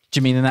that. Do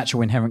you mean the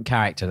natural inherent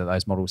character that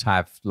those models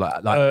have?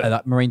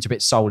 Like Marines are a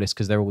bit soulless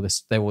because they're all the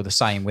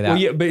same without. Well,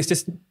 yeah, but it's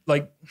just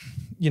like,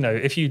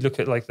 if you look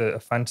at like a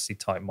fantasy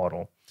type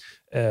model,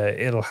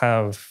 it'll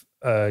have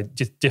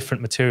just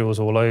different materials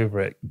all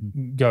over it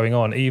going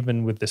on,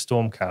 even with the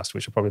Stormcast,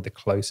 which are probably the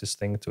closest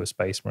thing to a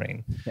Space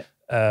Marine.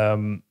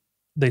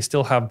 They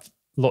still have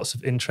lots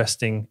of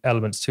interesting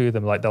elements to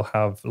them. Like they'll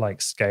have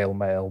like scale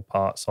mail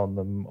parts on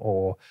them,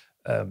 or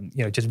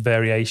just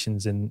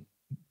variations in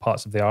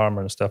parts of the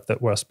armor and stuff,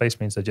 that where Space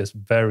Marines are just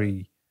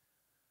very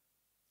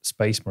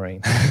Space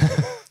Marine.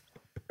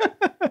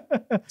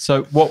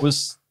 So what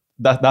was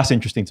that's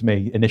interesting to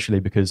me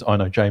initially, because I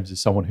know James is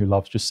someone who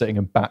loves just sitting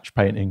and batch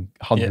painting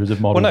hundreds of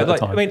models at a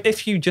time. I mean,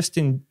 if you just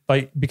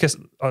because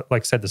like I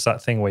said, there's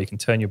that thing where you can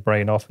turn your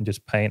brain off and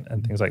just paint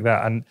and things like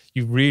that, and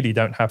you really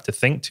don't have to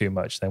think too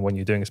much then when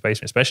you're doing a Space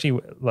Marine, especially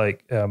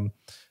like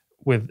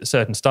with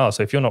certain styles.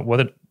 So if you're not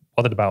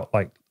bothered about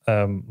like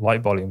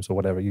light volumes or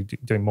whatever, you're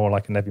doing more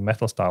like a heavy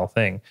metal style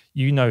thing,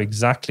 you know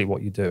exactly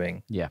what you're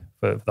doing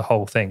for the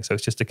whole thing. So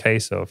it's just a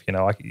case of,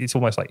 it's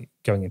almost like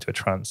going into a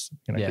trance,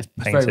 just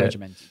paint it's very it.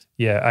 regimented.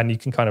 Yeah, and you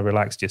can kind of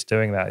relax just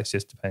doing that. It's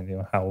just depending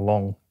on how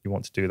long you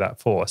want to do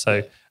that for.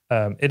 So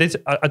it is,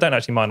 I don't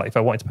actually mind, like if I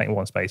wanted to paint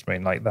one Space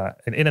Marine like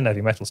that, in a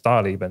heavy metal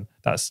style even,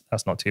 that's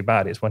not too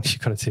bad. It's when you've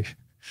got to do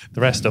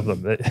the rest of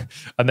them,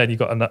 and then you've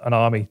got an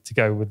army to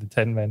go with the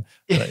 10 men.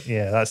 But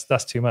yeah,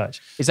 that's too much.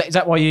 Is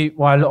that why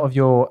a lot of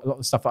the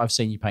stuff that I've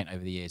seen you paint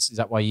over the years, is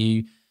that why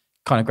you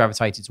kind of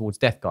gravitated towards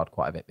Death Guard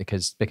quite a bit,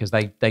 because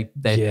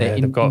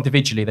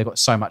individually they've got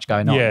so much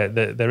going on? Yeah,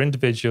 they're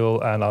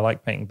individual, and I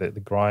like painting the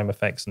grime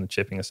effects and the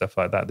chipping and stuff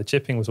like that. The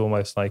chipping was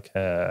almost like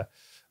a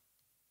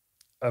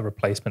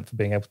replacement for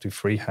being able to do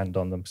freehand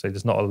on them. So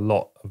there's not a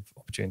lot of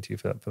opportunity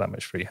for that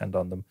much freehand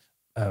on them,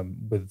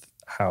 with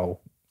how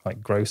like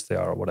gross they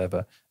are or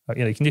whatever.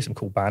 You can do some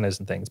cool banners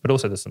and things, but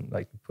also there's some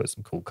like put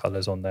some cool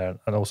colors on there,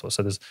 and also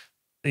so there's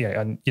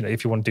and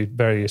if you want to do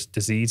various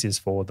diseases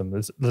for them,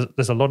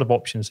 there's a lot of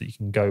options that you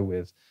can go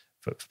with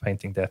for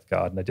painting Death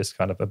Guard, and they're just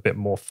kind of a bit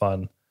more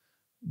fun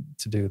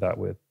to do that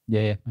with.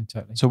 Yeah,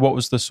 totally. So what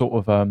was the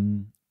sort of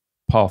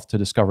path to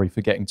discovery for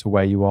getting to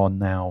where you are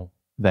now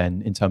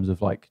then, in terms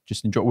of like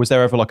just enjoy? Was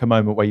there ever like a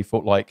moment where you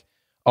thought like,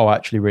 oh, I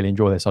actually really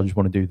enjoy this, I just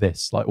want to do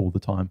this like all the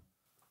time?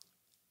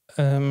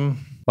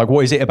 Like,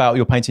 what is it about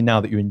your painting now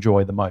that you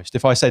enjoy the most?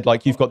 If I said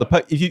like you've got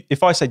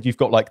if I said you've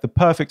got like the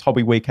perfect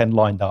hobby weekend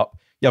lined up,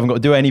 you haven't got to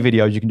do any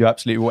videos, you can do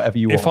absolutely whatever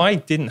you want. If I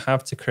didn't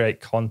have to create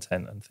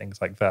content and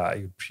things like that,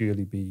 it would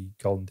purely be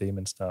Golden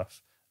Demon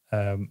stuff.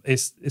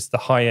 It's the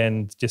high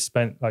end, just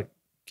spent like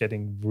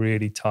getting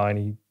really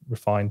tiny,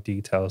 refined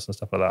details and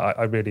stuff like that.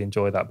 I really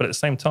enjoy that, but at the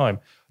same time,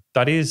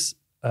 that is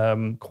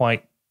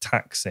quite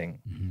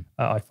taxing.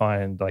 I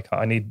find like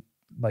I need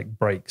like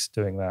breaks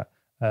doing that.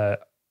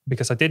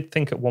 Because I did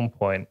think at one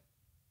point,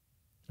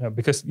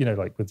 because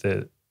like with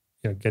the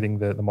getting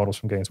the models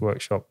from Games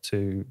Workshop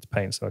to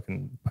paint so I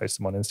can post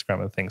them on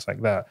Instagram and things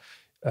like that,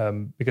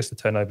 because the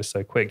turnover is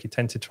so quick, you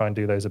tend to try and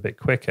do those a bit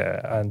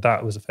quicker, and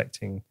that was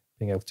affecting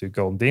being able to do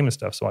Golden Demon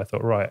stuff. So I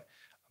thought, right,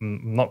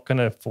 I'm not going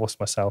to force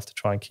myself to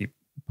try and keep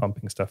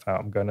pumping stuff out.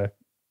 I'm going to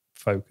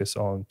focus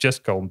on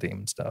just Golden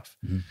Demon stuff.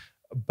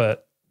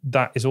 But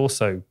that is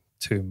also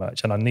too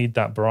much, and I need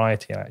that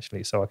variety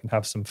actually, so I can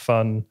have some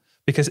fun,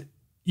 because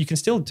you can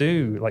still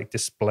do like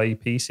display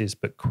pieces,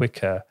 but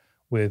quicker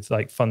with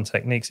like fun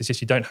techniques. It's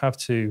just you don't have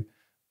to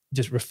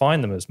just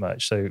refine them as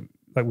much. So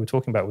like we were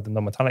talking about with the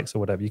non-metallics or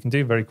whatever, you can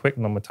do very quick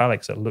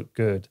non-metallics that look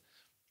good.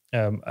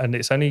 And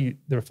it's only,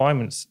 the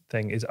refinements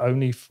thing is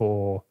only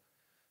for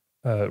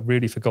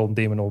really for Golden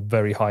Demon or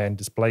very high-end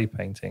display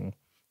painting.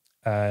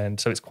 And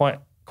so it's quite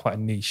a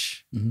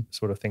niche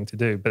sort of thing to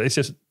do. But it's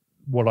just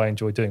what I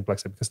enjoy doing, like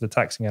I said, because of the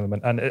taxing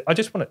element. And I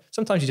just want to,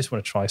 sometimes you just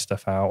want to try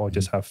stuff out or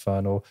just have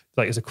fun, or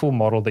like it's a cool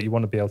model that you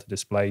want to be able to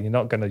display. You're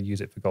not going to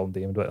use it for Golden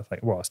Demon, but I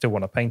think, well, I still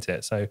want to paint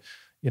it. So,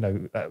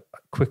 a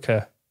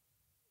quicker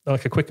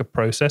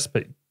process,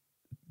 but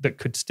that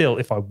could still,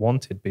 if I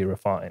wanted, be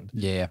refined.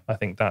 Yeah. I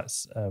think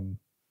that's,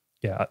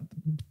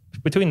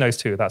 between those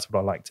two, that's what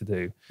I like to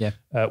do. Yeah.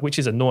 Which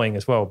is annoying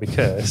as well,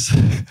 because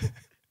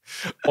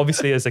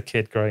obviously as a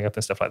kid growing up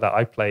and stuff like that,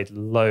 I played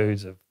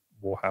loads of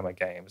Warhammer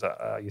games.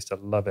 I used to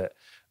love it.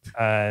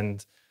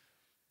 And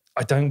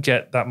I don't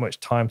get that much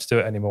time to do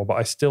it anymore, but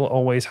I still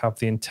always have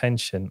the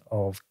intention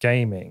of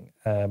gaming.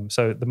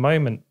 So at the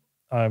moment,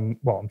 I'm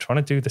trying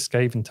to do the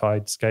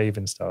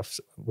Skaven stuff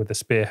with the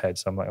spearhead.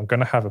 So I'm like, I'm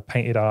going to have a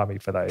painted army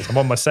for those. I'm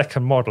on my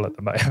second model at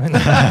the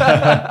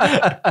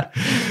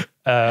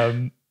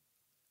moment.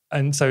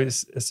 And so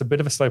it's a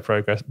bit of a slow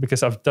progress,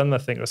 because I've done the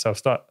thing. So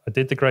I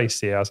did the Grey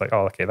Seer. I was like,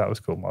 oh, okay, that was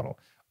a cool model.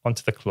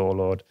 Onto the Claw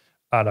Lord.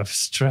 And I've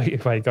straight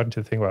away got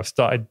into the thing where I've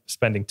started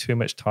spending too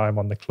much time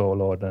on the Claw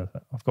Lord. And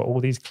I've got all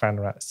these clan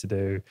rats to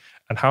do.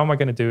 And how am I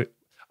going to do it?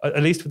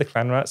 At least with the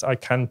clan rats, I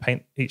can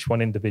paint each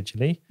one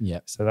individually. Yeah.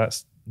 So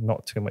that's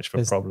not too much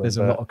of a problem. There's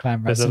a lot of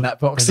clan rats in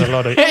that box. There's a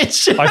lot of.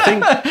 I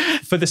think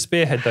for the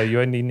spearhead though, you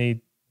only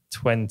need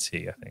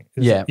 20. I think.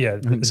 I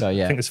think so.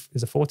 Yeah. I think is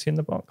there 40 in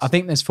the box? I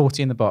think there's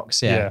 40 in the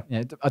box. Yeah.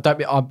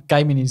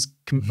 Gaming is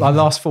my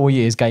last 4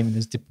 years. Gaming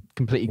has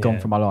completely gone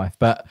from my life.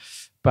 But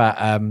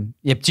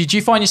did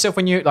you find yourself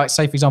when you, like,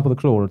 say for example the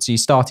Claw Lord, so you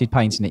started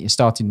painting it, you're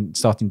starting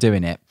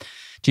doing it.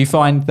 Do you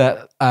find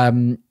that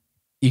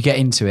you get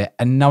into it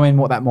and knowing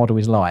what that model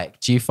is like,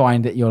 do you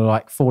find that you're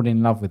like falling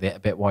in love with it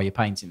a bit while you're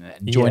painting it,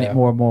 enjoying it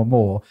more and more and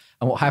more?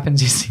 And what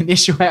happens is the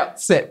initial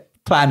outset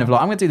plan of like,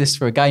 I'm going to do this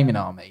for a gaming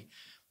army,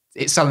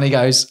 it suddenly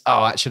goes,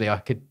 oh, actually I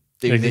could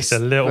do this just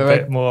a little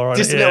bit more on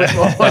just it. a little bit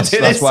more.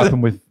 That's what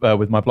happened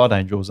with my Blood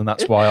Angels, and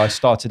that's why I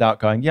started out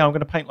going, I'm going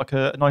to paint like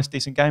a nice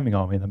decent gaming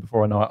army, and then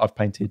before I know it, I've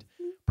painted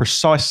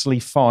precisely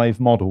 5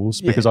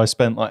 models because I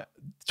spent like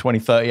 20,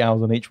 30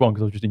 hours on each one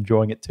because I was just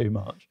enjoying it too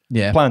much.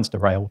 Yeah. Plans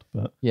derailed,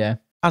 but yeah.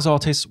 As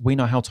artists, we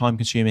know how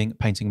time-consuming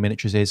painting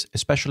miniatures is,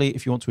 especially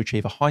if you want to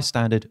achieve a high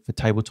standard for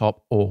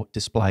tabletop or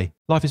display.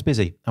 Life is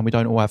busy, and we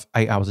don't all have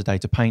 8 hours a day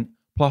to paint.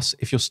 Plus,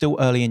 if you're still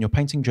early in your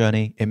painting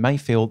journey, it may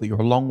feel that you're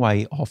a long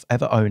way off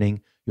ever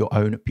owning your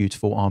own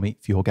beautiful army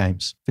for your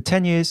games. For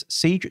 10 years,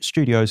 Siege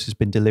Studios has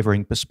been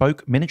delivering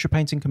bespoke miniature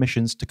painting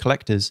commissions to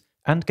collectors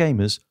and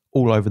gamers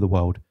all over the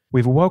world.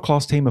 We have a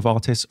world-class team of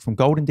artists, from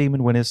Golden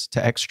Demon winners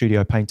to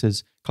ex-studio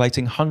painters,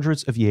 collating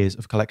hundreds of years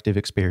of collective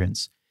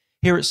experience.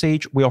 Here at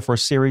Siege, we offer a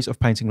series of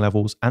painting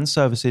levels and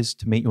services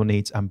to meet your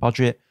needs and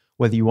budget,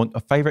 whether you want a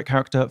favourite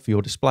character for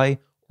your display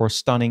or a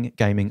stunning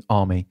gaming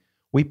army.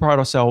 We pride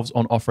ourselves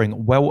on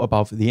offering well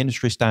above the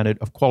industry standard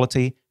of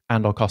quality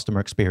and our customer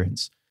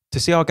experience. To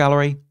see our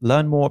gallery,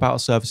 learn more about our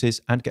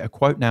services, and get a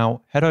quote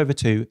now, head over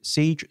to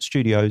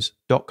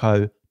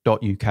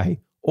siegestudios.co.uk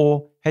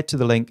or head to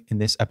the link in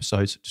this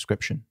episode's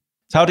description.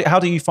 So how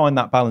do you find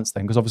that balance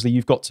then? Because obviously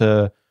you've got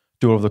to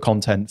do all of the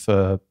content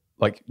for,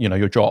 like,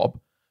 your job,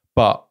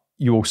 but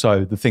you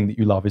also, the thing that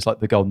you love is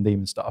like the Golden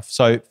Demon stuff.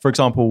 So for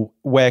example,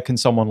 where can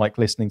someone like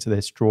listening to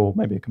this draw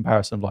maybe a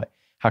comparison of like,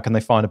 how can they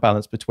find a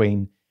balance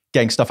between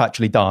getting stuff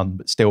actually done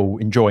but still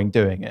enjoying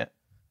doing it?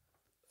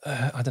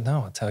 I don't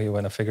know. I'll tell you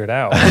when I figure it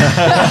out.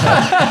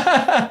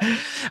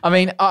 I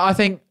mean, I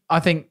think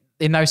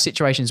in those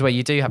situations where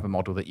you do have a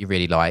model that you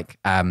really like,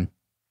 I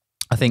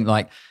think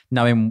like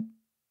knowing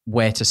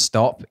where to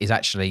stop is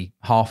actually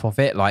half of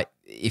it. Like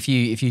if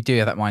you do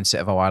have that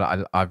mindset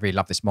of, I really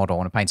love this model, I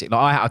want to paint it.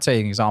 Like I'll tell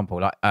you an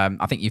example. Like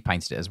I think you've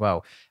painted it as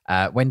well.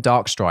 When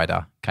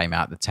Darkstrider came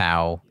out, the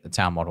Tau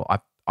model,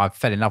 I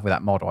fell in love with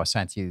that model. I was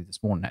saying to you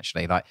this morning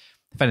actually, like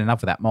I fell in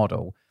love with that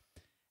model.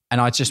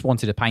 And I just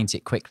wanted to paint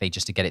it quickly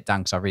just to get it done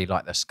because I really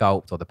like the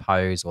sculpt or the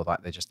pose or like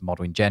just the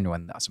model in general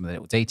and some of the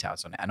little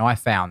details on it. And I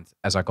found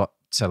as I got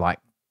to like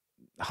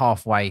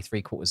halfway,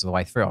 3/4 of the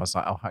way through, I was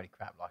like, oh, holy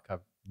crap, like I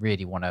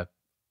really want to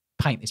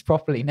paint this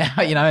properly now,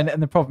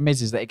 and the problem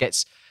is that it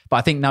gets, but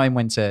I think knowing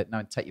when to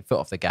take your foot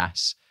off the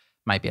gas,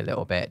 maybe a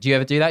little bit. Do you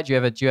ever do that? Do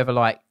you ever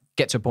like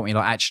get to a point where you're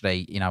like,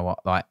 actually, you know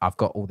what, like I've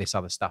got all this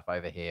other stuff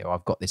over here, or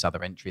I've got this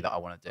other entry that I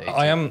want to do?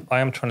 I am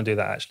trying to do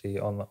that actually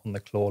on the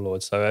Claw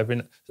Lord. So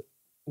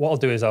what I'll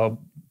do is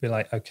I'll be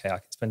like, okay, I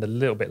can spend a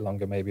little bit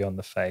longer maybe on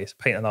the face,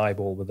 paint an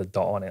eyeball with a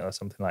dot on it or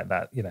something like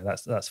that.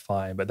 That's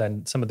fine. But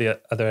then some of the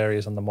other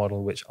areas on the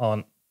model which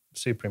aren't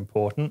super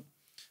important,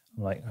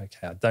 I'm like,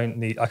 okay, I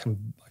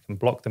can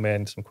block them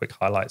in, some quick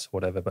highlights or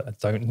whatever, but I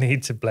don't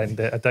need to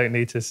blend it. I don't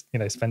need to,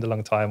 spend a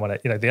long time on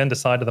it. The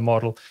underside of the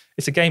model,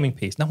 it's a gaming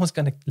piece. No one's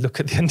going to look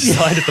at the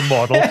underside of the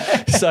model.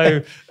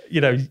 So,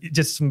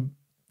 just some.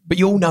 But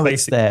you all know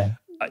it's there.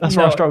 That's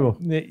where I struggle.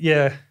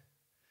 Yeah.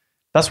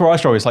 That's where I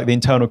struggle. It's like the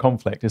internal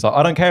conflict. It's like,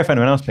 I don't care if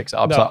anyone else picks it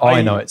up. No,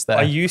 I know it's there.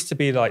 I used to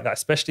be like that,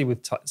 especially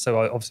with,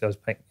 obviously I was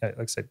painting, like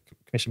I said,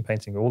 commission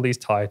painting all these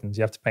Titans.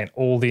 You have to paint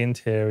all the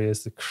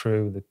interiors, the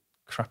crew, the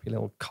crappy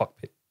little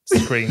cockpit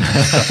screens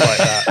and stuff like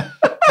that.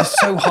 It's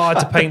so hard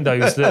to paint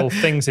those little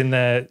things in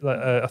there.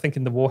 I think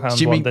in the Warhammer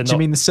Do you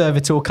mean the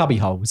servitor cubby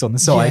holes on the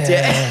side?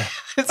 Yeah.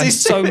 And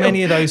so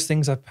many of those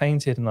things I've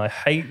painted, and I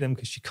hate them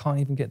because you can't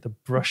even get the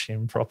brush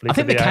in properly. I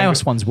think the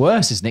Chaos one's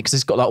worse, isn't it? Because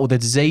it's got like all the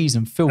disease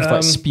and filth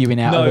like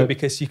spewing out. No, of it.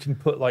 because you can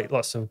put like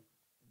lots of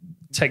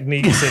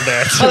techniques in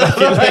there.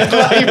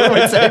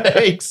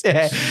 Techniques,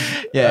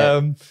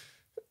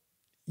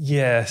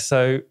 yeah.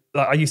 So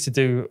like, I used to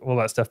do all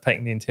that stuff,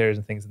 painting the interiors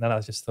and things, and then I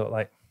just thought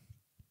like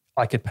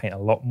I could paint a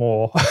lot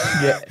more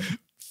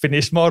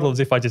finished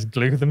models if I just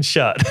glue them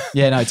shut.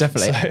 Yeah, no,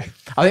 definitely.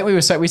 I think we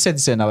said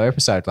this in another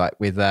episode, like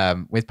with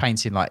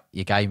painting like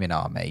your gaming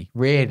army.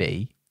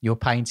 Really, you're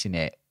painting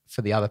it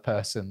for the other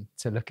person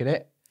to look at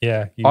it.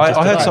 Yeah,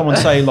 I heard someone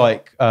say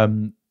like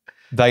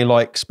they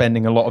like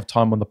spending a lot of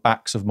time on the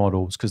backs of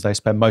models because they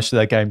spend most of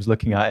their games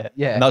looking at it.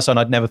 Yeah, and that's something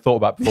I'd never thought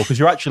about before. Because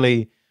you're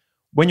actually,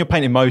 when you're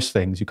painting most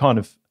things,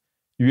 you're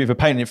either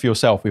painting it for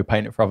yourself or you're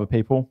painting it for other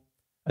people.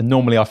 And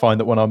normally I find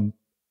that when I'm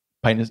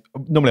painting,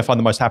 normally I find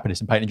the most happiness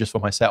in painting just for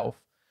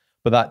myself,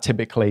 but that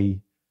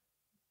typically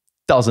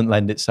doesn't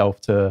lend itself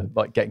to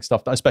like getting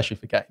stuff done, especially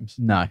for games.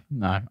 No.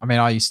 I mean,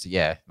 I used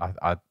to,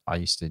 I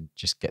used to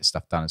just get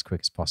stuff done as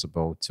quick as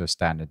possible to a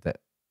standard that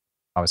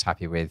I was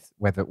happy with,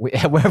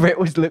 wherever it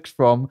was looked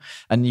from.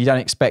 And you don't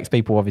expect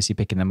people obviously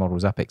picking their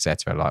models up,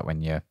 etc. Like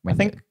I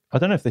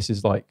don't know if this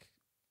is like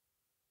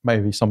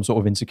maybe some sort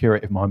of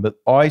insecurity of mine, but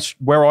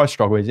where I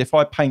struggle is if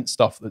I paint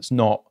stuff that's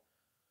not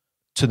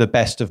to the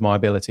best of my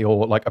ability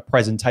or like a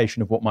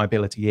presentation of what my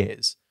ability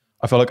is,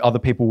 I feel like other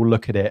people will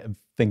look at it and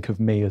think of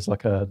me as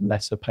like a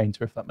lesser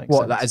painter, if that makes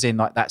sense. That as in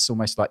like that's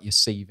almost like your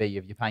CV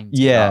of your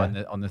painting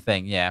on the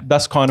thing. Yeah.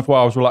 That's kind of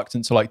why I was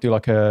reluctant to like do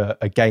like a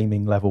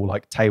gaming level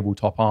like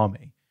tabletop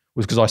army,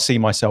 was because I see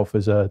myself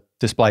as a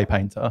display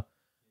painter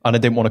and I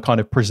didn't want to kind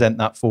of present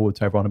that forward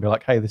to everyone and be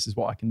like, hey, this is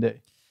what I can do.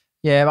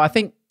 Yeah, but I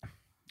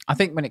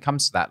think when it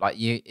comes to that, like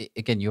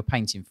you're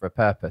painting for a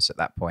purpose at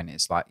that point.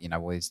 It's like,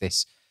 is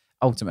this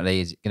ultimately,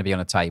 is it going to be on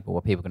a table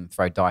or people going to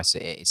throw dice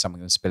at it? Is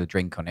someone going to spill a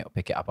drink on it or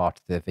pick it up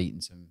after they've eaten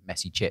some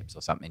messy chips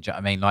or something? Do you know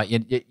what I mean? Like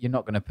you're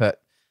not going to put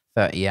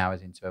 30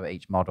 hours into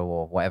each model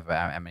or whatever,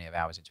 how many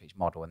hours into each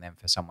model, and then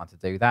for someone to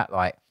do that,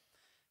 like.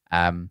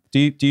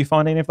 Do you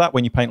find any of that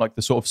when you paint like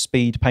the sort of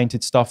speed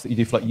painted stuff that you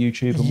do for like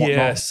YouTube and whatnot?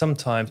 Yeah,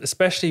 sometimes,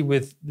 especially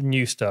with the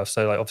new stuff.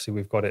 So like obviously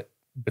we've got it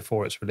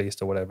before it's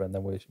released or whatever, and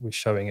then we're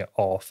showing it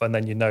off, and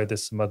then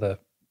there's some other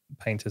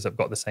painters that have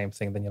got the same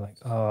thing. Then you're like,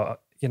 oh,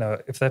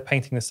 if they're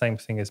painting the same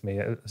thing as me,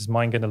 is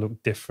mine going to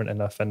look different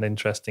enough and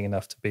interesting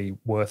enough to be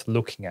worth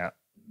looking at,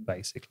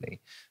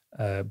 basically?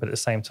 But at the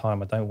same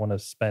time, I don't want to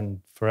spend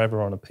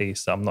forever on a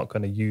piece that I'm not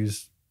going to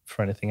use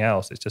for anything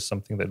else. It's just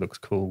something that looks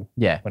cool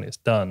when it's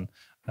done.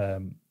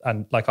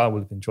 And like I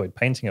would have enjoyed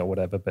painting it or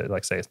whatever, but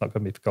like I say, it's not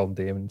going to be for Golden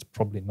Demon. It's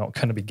probably not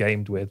going to be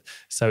gamed with.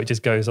 So it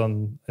just goes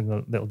on in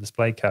a little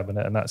display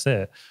cabinet and that's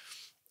it.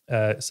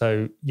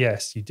 So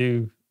yes, you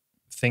do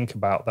think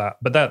about that,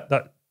 but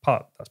that's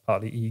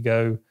partly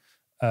ego,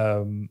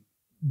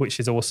 which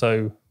is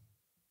also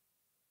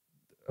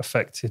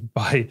affected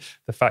by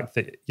the fact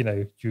that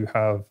you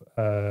have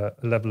a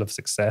level of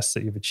success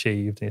that you've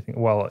achieved, and you think,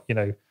 well,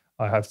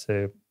 I have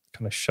to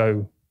kind of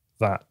show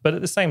that. But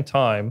at the same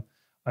time,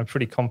 I'm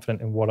pretty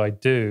confident in what I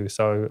do,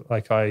 so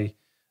like I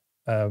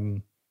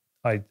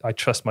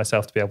trust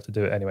myself to be able to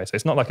do it anyway. So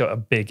it's not like a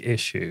big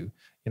issue.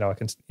 I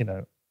can,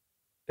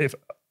 if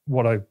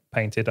what I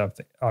painted,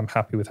 I'm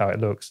happy with how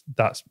it looks.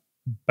 That's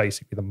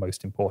basically the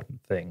most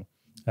important thing.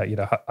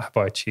 Have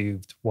I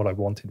achieved what I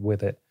wanted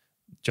with it?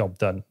 Job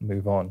done,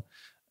 move on.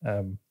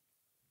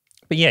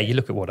 But yeah, you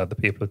look at what other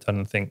people have done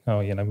and think,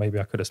 oh, maybe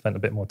I could have spent a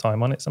bit more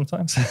time on it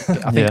sometimes.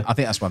 I think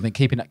that's one thing.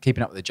 Keeping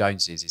up with the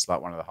Joneses is like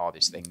one of the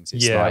hardest things.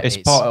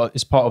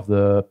 It's part of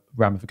the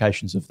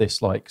ramifications of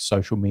this like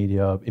social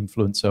media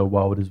influencer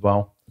world as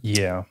well.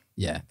 Yeah,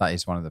 that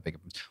is one of the bigger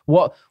ones.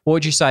 What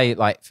would you say,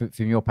 like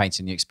from your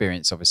painting, the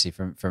experience, obviously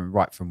from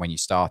when you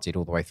started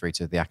all the way through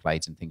to the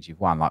accolades and things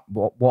you've won? Like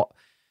what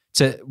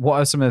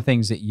are some of the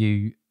things that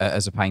you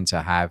as a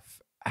painter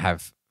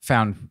have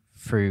found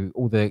through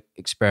all the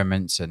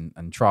experiments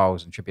and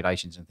trials and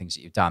tribulations and things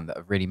that you've done that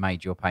have really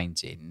made your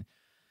painting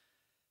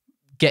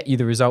get you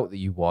the result that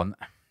you want,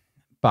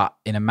 but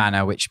in a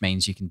manner which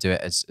means you can do it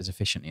as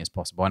efficiently as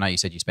possible? I know you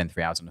said you spend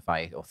 3 hours on the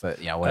face or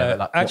 30,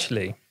 whatever.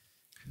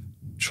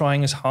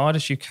 Trying as hard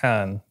as you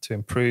can to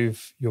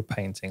improve your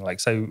painting. Like,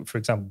 so for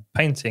example,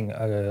 painting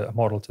a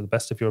model to the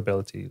best of your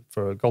ability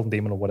for a Golden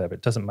Demon or whatever,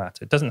 it doesn't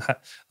matter. It doesn't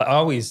I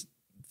always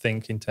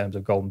think in terms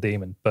of Golden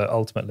Demon, but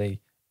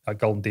ultimately a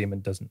Golden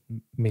Demon doesn't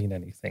mean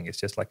anything. It's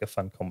just like a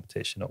fun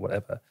competition or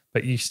whatever.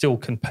 But you still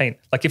can paint.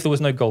 Like if there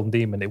was no Golden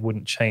Demon, it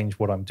wouldn't change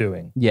what I'm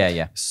doing.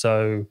 Yeah.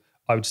 So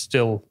I would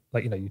still,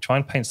 like, you try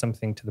and paint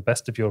something to the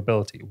best of your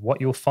ability. What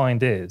you'll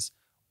find is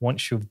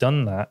once you've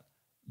done that,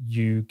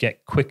 you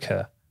get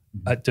quicker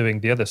at doing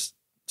the other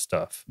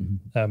stuff.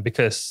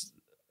 Because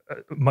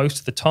most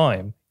of the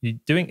time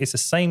it's the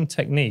same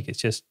technique. It's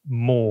just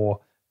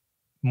more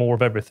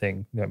of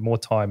everything, more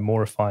time, more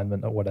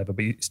refinement or whatever,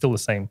 but it's still the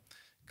same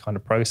kind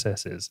of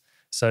processes.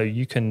 So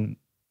you can,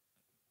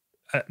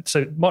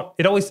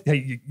 it always,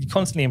 you're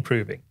constantly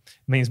improving.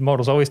 It means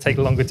models always take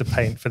longer to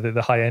paint for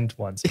the high end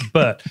ones,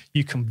 but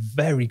you can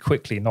very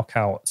quickly knock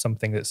out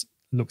something that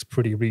looks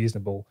pretty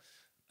reasonable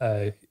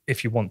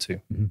if you want to.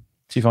 Mm-hmm.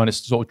 So you find it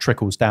sort of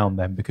trickles down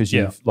then because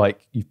you've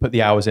put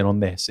the hours in on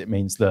this. It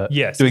means that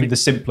doing the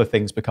simpler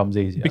things becomes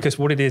easier. Because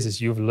what it is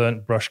you've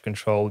learned brush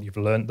control, you've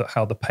learned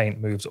how the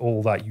paint moves,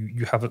 all that.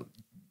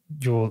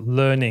 You're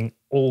learning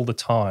all the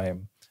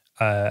time.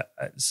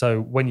 So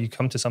when you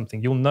come to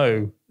something, you'll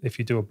know if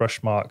you do a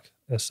brush mark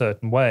a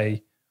certain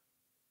way,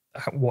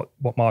 what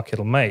mark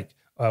it'll make,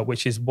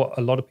 which is what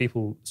a lot of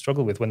people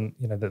struggle with when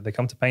they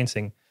come to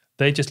painting.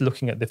 They're just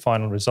looking at the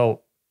final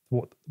result,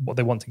 what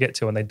they want to get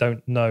to, and they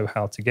don't know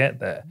how to get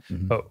there.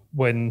 Mm-hmm. But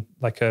when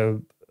like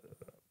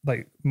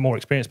more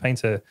experienced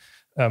painter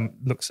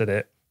looks at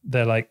it,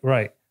 they're like,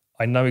 right,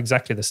 I know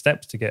exactly the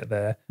steps to get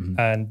there, mm-hmm.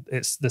 and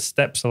it's the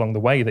steps along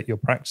the way that you're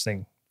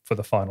practicing for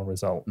the final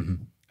result.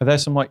 Mm-hmm. Are there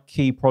some like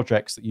key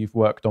projects that you've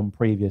worked on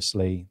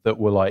previously that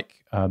were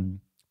like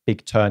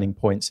big turning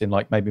points in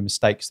like maybe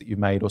mistakes that you've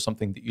made or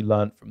something that you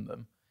learned from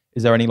them?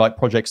 Is there any like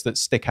projects that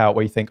stick out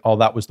where you think, oh,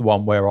 that was the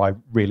one where I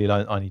really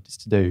learned I needed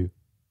to do,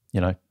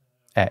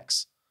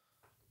 X?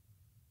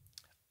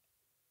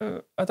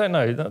 I don't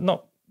know,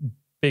 not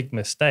big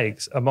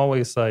mistakes. I'm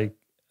always like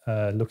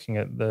looking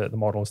at the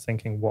models,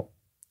 thinking, what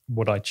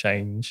would I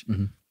change?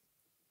 Mm-hmm.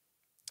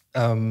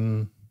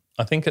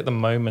 I think at the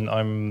moment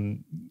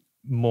I'm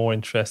more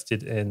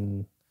interested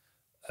in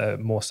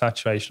more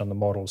saturation on the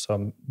model.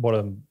 So what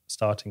I'm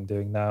starting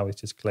doing now is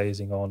just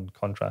glazing on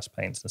contrast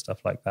paints and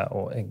stuff like that,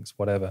 or inks,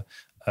 whatever,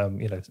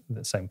 the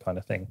same kind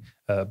of thing.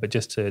 But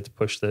just to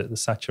push the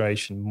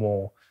saturation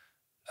more,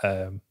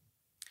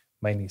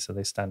 mainly so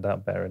they stand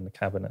out better in the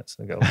cabinets.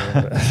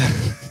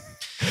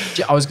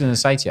 I was going to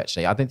say to you,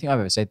 actually, I don't think I've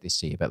ever said this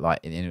to you, but like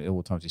in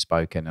all times we've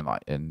spoken and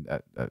like in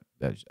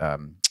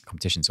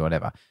competitions or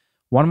whatever,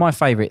 one of my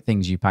favorite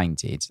things you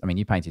painted, I mean,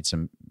 you painted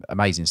some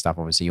amazing stuff.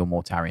 Obviously, your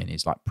Mortarion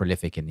is like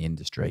prolific in the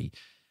industry.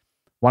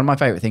 One of my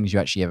favorite things you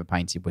actually ever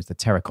painted was the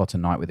terracotta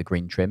knight with a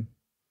green trim.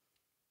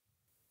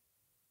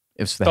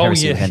 It was for the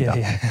Heresy Legenda.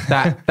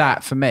 Yeah.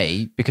 That for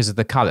me, because of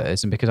the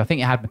colours and because I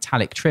think it had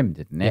metallic trim,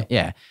 didn't it?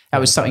 Yeah. That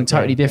was something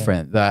totally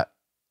different that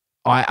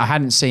I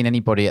hadn't seen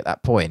anybody at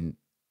that point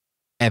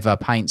ever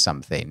paint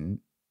something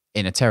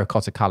in a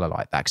terracotta colour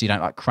like that, because you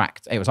don't like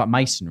cracked. It was like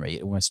masonry.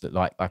 It almost looked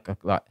like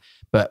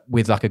but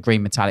with like a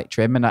green metallic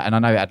trim. And I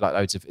know it had like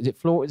loads of. Is it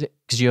floor? Is it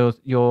because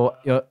you're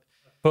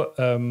put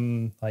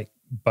like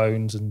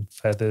bones and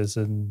feathers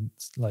and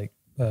like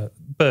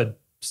bird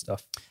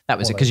stuff. That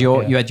was it, because you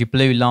had your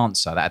blue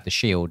lancer that had the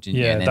shield. Didn't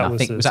you? And then I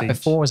think was that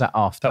before? Or was that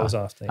after? That was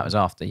after. That was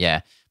after.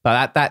 Yeah.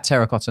 But that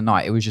terracotta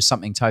knight, it was just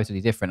something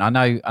totally different. I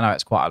know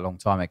it's quite a long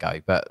time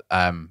ago, but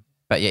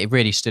yeah, it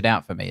really stood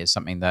out for me as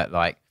something that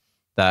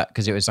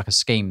because it was like a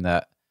scheme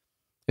that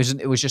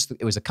it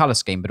was a color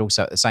scheme, but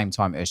also at the same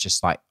time it was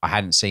just like I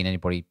hadn't seen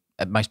anybody.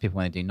 Most people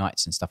when they do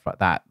knights and stuff like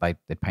that,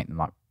 they'd paint them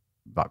like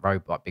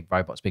big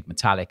robots, big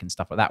metallic and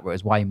stuff like that. Where it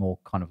was way more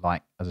kind of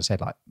like, as I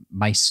said, like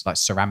mace, like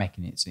ceramic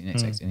in its in the way.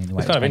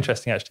 It's kind of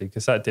interesting actually,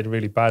 because that did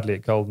really badly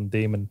at Golden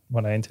Demon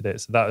when I entered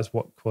it. So that was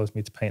what caused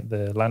me to paint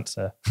the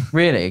Lancer.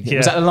 Really? Yeah.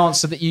 Was that the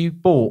Lancer that you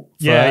bought?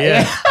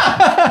 Yeah.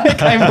 It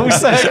came full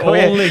circle.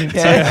 All linked.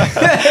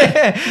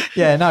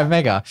 Yeah, no,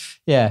 mega.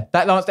 Yeah,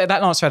 that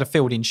Lancer had a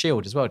filled-in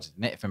shield as well,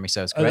 didn't it? If memory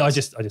serves correct. I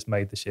just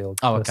made the shield.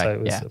 Oh, okay. So it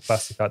was a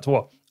plastic card. So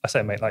what I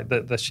say, mate, like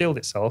the shield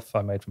itself,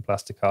 I made from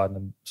plastic card and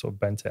then sort of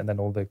bent it, and then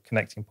all the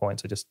connecting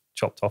points are just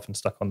chopped off and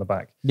stuck on the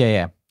back.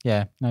 Yeah.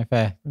 No,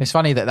 fair. It's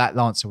funny that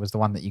Lancer was the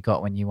one that you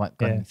got when you went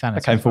Thanos.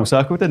 That came full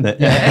circle, didn't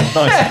it? Yeah.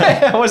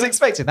 Nice. I wasn't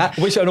expecting that.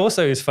 Which and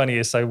also is funny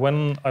is, so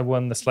when I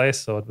won the Slayer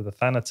Sword with the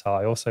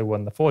Thanatar, I also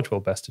won the Forge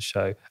World Best of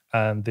Show,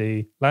 and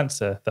the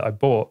Lancer that I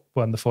bought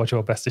won the Forge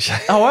World Best of Show.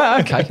 Oh, wow,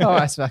 okay. Oh,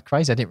 that's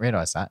crazy. I didn't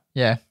realise that.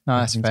 Yeah, no,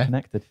 that's fair.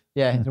 Connected.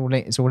 Yeah,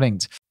 it's all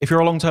linked. If you're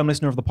a long-term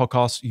listener of the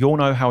podcast, you'll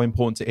know how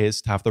important it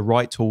is to have the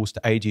right tools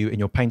to aid you in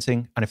your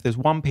painting. And if there's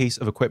one piece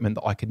of equipment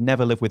that I could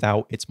never live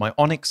without, it's my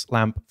Onyx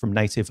lamp from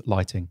Native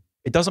Lighting.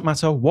 It doesn't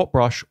matter what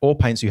brush or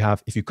paints you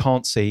have if you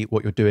can't see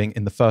what you're doing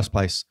in the first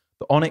place.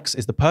 The Onyx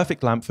is the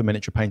perfect lamp for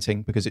miniature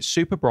painting because its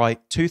super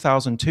bright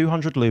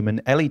 2,200 lumen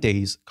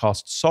LEDs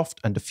cast soft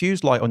and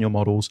diffused light on your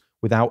models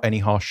without any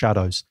harsh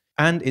shadows.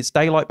 And its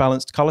daylight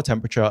balanced color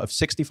temperature of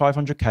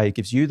 6500K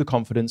gives you the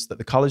confidence that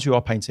the colors you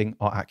are painting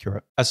are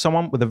accurate. As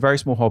someone with a very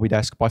small hobby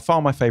desk, by far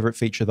my favorite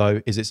feature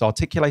though is its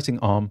articulating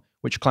arm,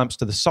 which clamps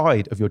to the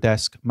side of your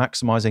desk,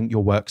 maximizing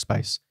your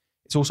workspace.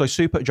 It's also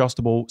super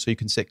adjustable, so you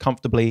can sit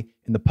comfortably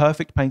in the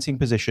perfect painting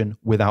position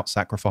without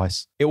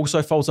sacrifice. It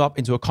also folds up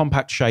into a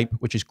compact shape,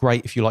 which is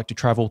great if you like to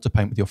travel to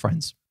paint with your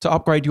friends. To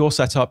upgrade your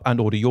setup and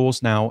order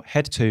yours now,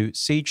 head to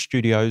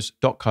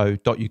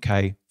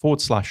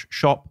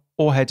siegestudios.co.uk/shop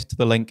or head to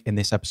the link in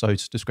this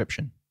episode's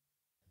description.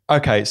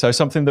 Okay, so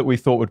something that we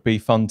thought would be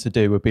fun to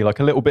do would be like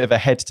a little bit of a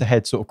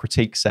head-to-head sort of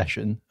critique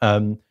session.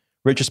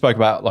 Richard spoke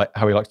about like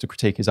how he likes to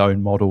critique his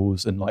own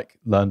models and like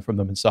learn from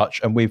them and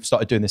such. And we've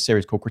started doing this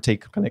series called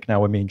Critique Clinic now,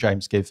 where me and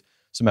James give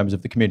some members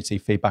of the community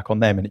feedback on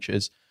their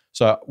miniatures.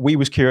 So we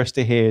was curious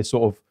to hear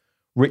sort of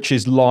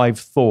Rich's live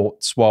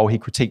thoughts while he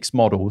critiques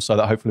models, so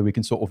that hopefully we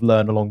can sort of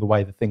learn along the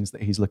way the things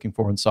that he's looking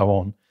for and so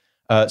on.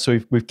 So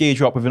we've geared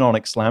you up with an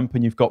onyx lamp,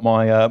 and you've got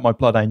my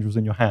blood angels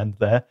in your hand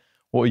there.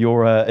 What are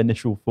your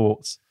initial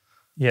thoughts?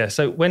 Yeah,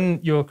 so when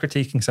you're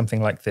critiquing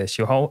something like this,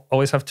 you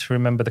always have to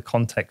remember the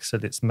context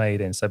that it's made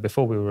in. So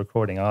before we were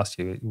recording, I asked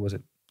you, was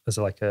it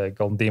like a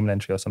Golden Demon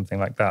entry or something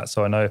like that?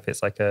 So I know if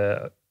it's like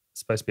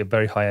supposed to be a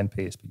very high-end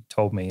piece, but you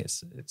told me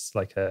it's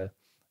like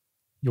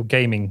your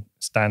gaming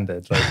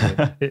standard.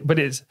 Like but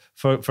it's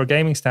for a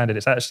gaming standard,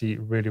 it's actually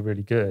really,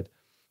 really good.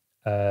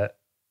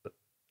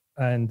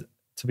 And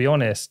to be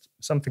honest,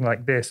 something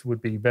like this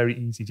would be very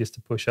easy just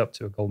to push up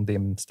to a Golden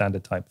Demon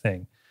standard type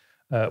thing.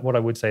 What I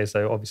would say is,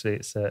 though, obviously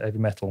it's a heavy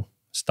metal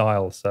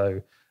style.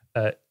 So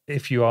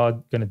if you are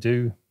going to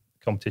do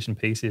competition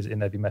pieces in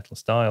heavy metal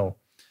style,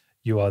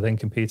 you are then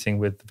competing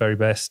with the very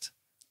best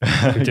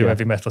who do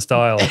heavy metal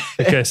style,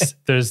 because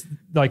there's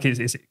like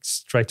it's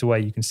straight away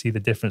you can see the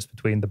difference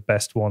between the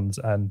best ones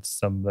and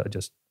some that are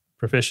just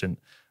proficient.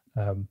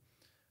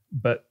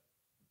 But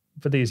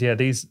for these,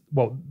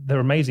 they're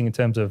amazing in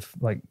terms of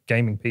like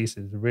gaming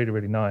pieces. They're really,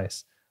 really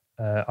nice.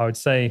 I would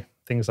say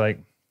things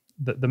like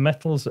the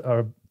metals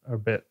are a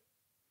bit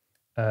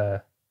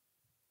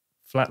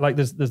flat. Like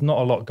there's not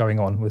a lot going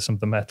on with some of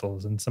the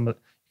metals, and you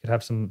could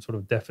have some sort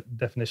of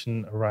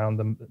definition around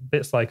them.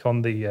 Bits like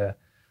on the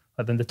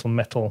little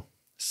metal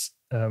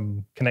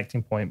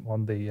connecting point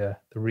on the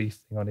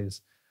wreath thing on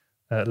his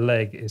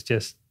leg is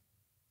just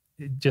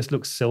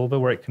looks silver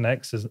where it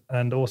connects,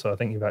 and also I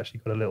think you've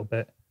actually got a little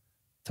bit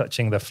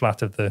touching the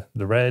flat of the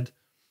red.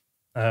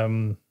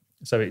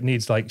 So it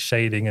needs like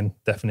shading and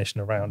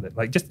definition around it,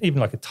 like just even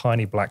like a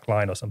tiny black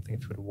line or something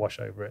if you were to wash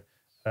over it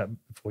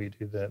before you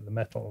do the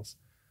metals.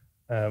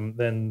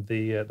 Then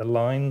the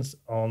lines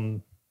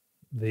on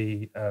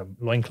the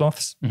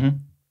loincloths,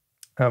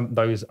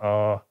 those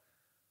are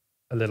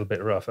a little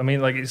bit rough. I mean,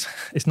 like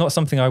it's not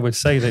something I would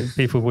say that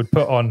people would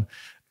put on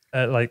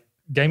like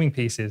gaming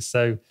pieces.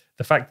 So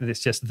the fact that it's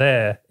just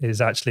there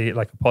is actually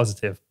like a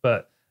positive,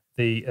 but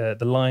the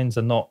lines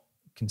are not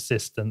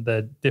consistent.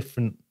 They're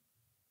different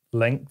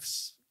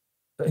lengths.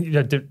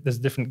 There's a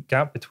different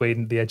gap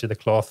between the edge of the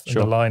cloth and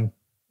the line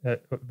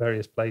at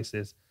various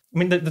places. I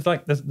mean,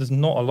 there's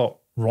not a lot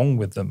wrong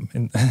with them.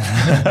 I'll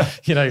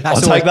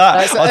take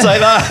that.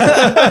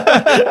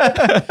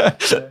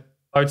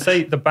 I would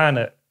say the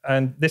banner,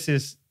 and this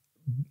is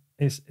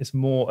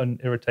more an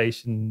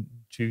irritation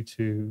due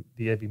to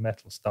the heavy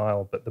metal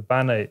style, but the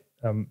banner,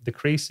 the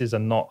creases are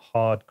not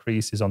hard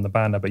creases on the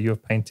banner, but you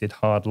have painted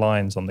hard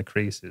lines on the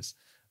creases.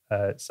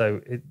 So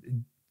it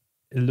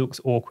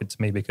looks awkward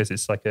to me because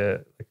it's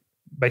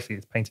basically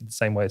it's painted the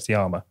same way as the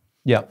armor.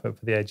 Yeah, for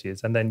the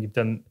edges, and then you've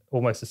done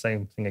almost the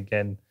same thing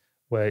again,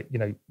 where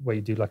you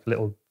do like a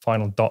little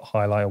final dot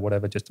highlight or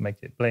whatever just to make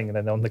it bling, and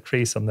then on the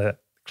crease on the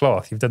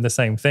cloth, you've done the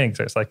same thing.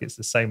 So it's like it's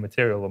the same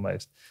material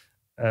almost,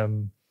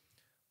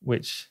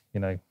 which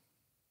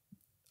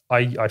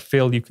I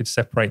feel you could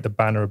separate the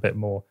banner a bit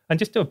more and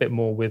just do a bit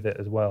more with it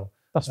as well.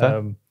 That's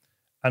fair.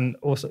 And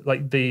also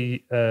like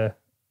the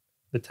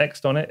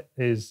text on it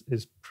is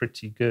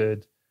pretty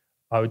good.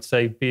 I would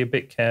say be a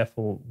bit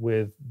careful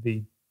with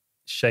the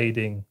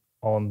shading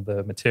on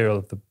the material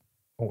of the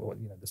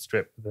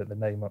strip, the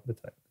name of the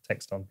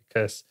text on,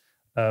 because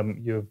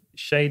you've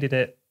shaded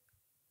it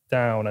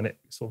down and it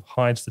sort of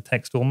hides the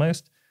text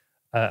almost.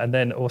 And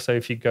then also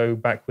if you go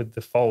back with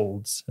the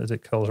folds as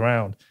it curls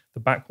around, the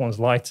back one's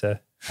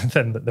lighter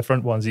than the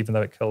front ones, even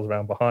though it curls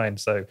around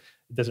behind. So it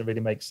doesn't really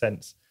make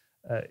sense,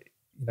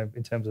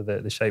 in terms of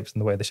the shapes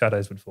and the way the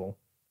shadows would fall.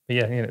 But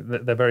yeah,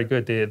 they're very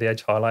good. The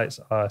edge highlights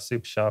are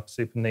super sharp,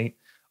 super neat.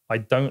 I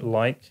don't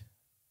like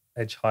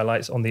edge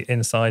highlights on the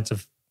insides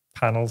of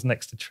panels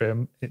next to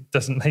trim. It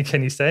doesn't make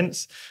any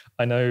sense.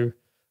 I know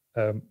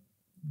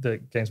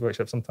the Games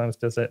Workshop sometimes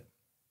does it.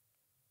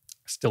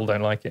 Still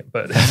don't like it,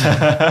 but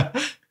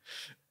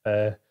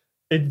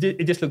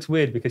it just looks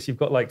weird because you've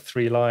got like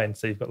 3 lines.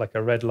 So you've got like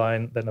a red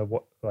line, then a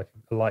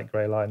light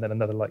grey line, then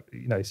another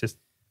it's just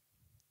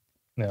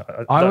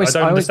I don't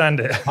understand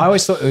it. I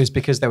always thought it was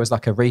because there was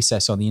like a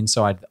recess on the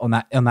inside on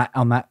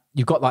that.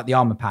 You've got like the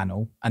armor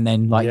panel, and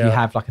then you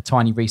have like a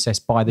tiny recess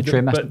by the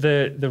trim. But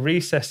the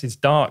recess is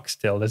dark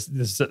still. There's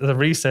the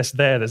recess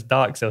there that's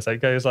dark still. So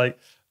it goes like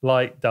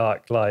light,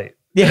 dark, light.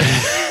 Yeah,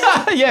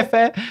 yeah,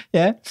 fair.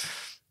 Yeah.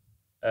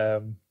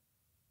 But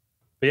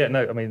yeah,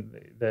 no, I mean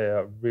they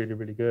are really,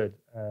 really good,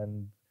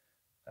 and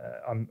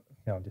I'm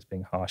just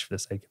being harsh for the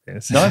sake of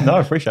it. No,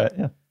 I appreciate it.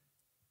 Yeah.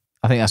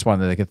 I think that's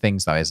one of the good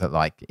things, though, is that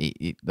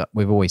that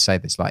we've always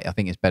said this. I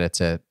think it's better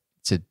to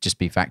just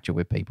be factual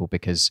with people,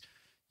 because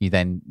you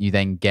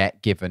then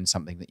get given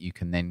something that you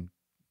can then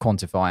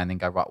quantify and then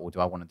go, right, well, do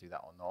I want to do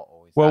that or not?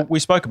 Or we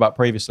spoke about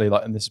previously,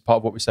 and this is part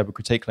of what we said with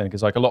Critique Clinic,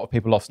 is like a lot of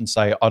people often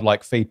say, I'd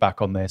like feedback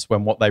on this,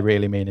 when what they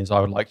really mean is I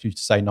would like you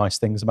to say nice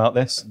things about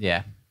this.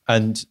 Yeah.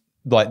 And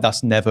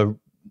that's never,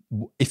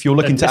 if you're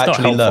looking to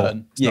actually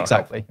learn. Yeah,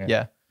 exactly.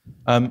 Yeah.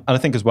 And I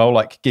think as well,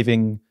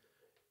 giving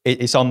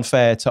it's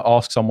unfair to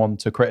ask someone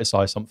to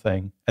criticize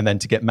something and then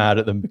to get mad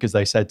at them because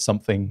they said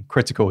something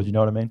critical. Do you know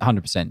what I mean?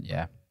 100%,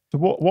 yeah. So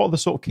what are the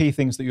sort of key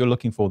things that you're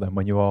looking for then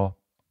when you are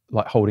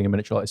like holding a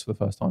miniature like this for the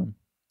first time?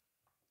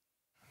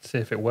 See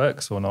if it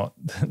works or not.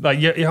 Like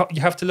you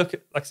have to look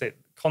at, like I said,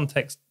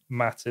 context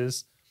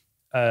matters.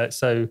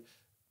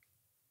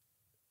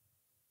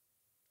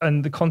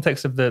 And the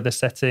context of the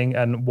setting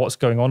and what's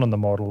going on the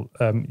model.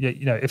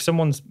 If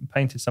someone's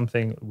painted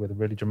something with a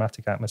really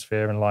dramatic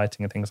atmosphere and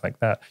lighting and things like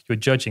that, you're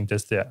judging,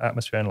 does the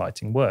atmosphere and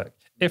lighting work?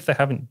 If they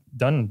haven't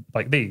done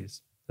like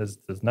these, there's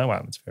no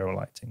atmosphere or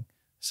lighting.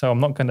 So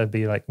I'm not going to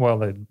be like, well,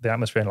 the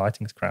atmosphere and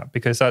lighting is crap,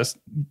 because that's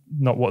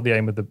not what the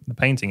aim of the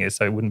painting is.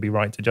 So it wouldn't be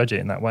right to judge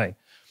it in that way.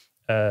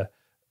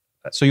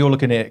 So you're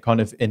looking at it kind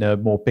of in a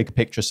more big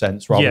picture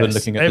sense rather than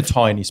looking at the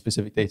tiny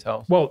specific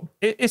details. Well,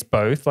 it's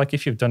both. Like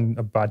if you've done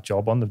a bad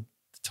job on the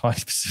tiny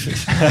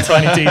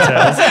tiny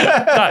details,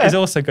 that is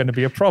also going to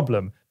be a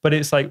problem. But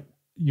it's like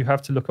you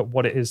have to look at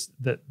what it is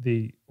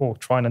or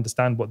try and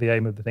understand what the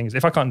aim of the thing is.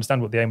 If I can't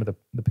understand what the aim of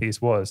the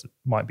piece was, it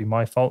might be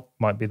my fault,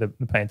 might be the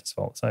painter's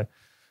fault. So,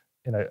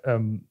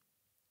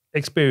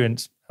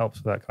 experience helps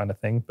with that kind of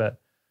thing. But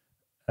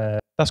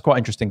that's quite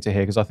interesting to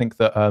hear, because I think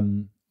that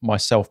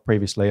myself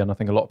previously, and I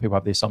think a lot of people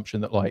have the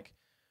assumption that like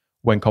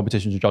when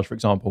competitions are judged, for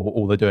example,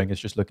 all they're doing is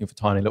just looking for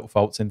tiny little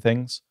faults in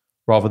things,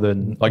 rather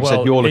than, like you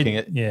said, you're looking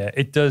at... Yeah,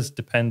 it does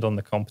depend on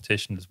the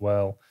competition as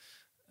well.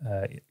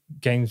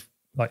 Games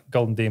like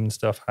Golden Demon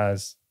stuff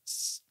has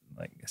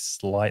like a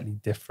slightly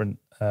different,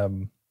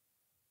 I'd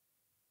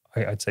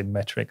say,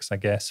 metrics, I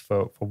guess,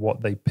 for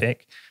what they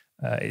pick.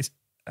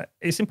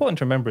 It's important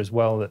to remember as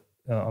well that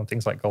on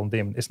things like Golden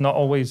Demon, it's not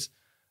always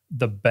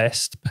the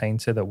best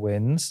painter that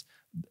wins.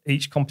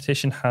 Each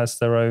competition has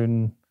their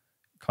own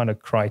kind of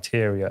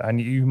criteria,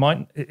 and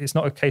it's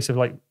not a case of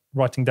like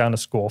writing down a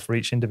score for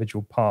each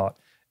individual part.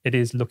 It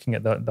is looking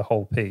at the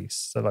whole piece.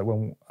 So like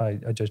when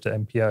I judged at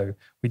MPO,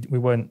 we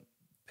weren't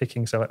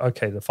picking, so like,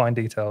 okay, the fine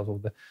details or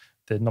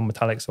the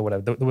non-metallics or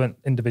whatever, there weren't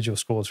individual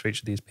scores for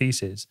each of these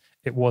pieces.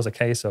 It was a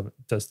case of,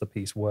 does the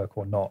piece work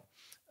or not?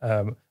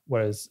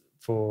 Whereas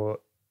for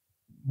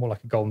more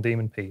like a Golden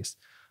Demon piece,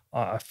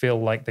 I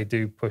feel like they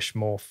do push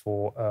more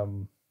for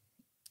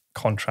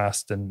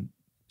contrast and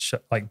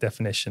like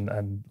definition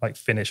and like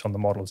finish on the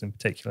models in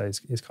particular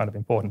is kind of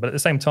important. But at the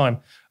same time,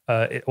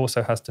 it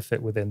also has to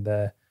fit within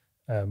their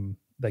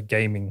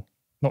gaming,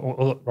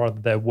 or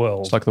rather their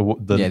world. It's like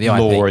the IP.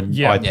 lore and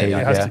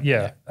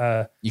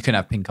IP. You can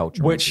have pink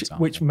culture,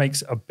 which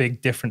makes a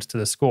big difference to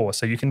the score.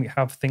 So you can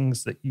have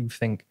things that you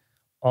think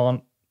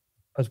aren't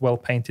as well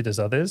painted as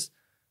others,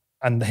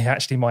 and they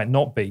actually might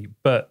not be,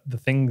 but the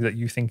thing that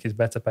you think is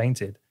better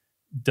painted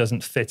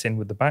doesn't fit in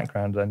with the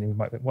background, and you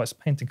might be, well, it's a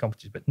painting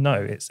competition, but no,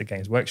 it's a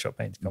Games Workshop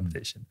painting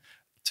competition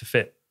to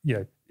fit.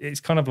 It's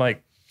kind of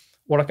like,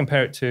 what I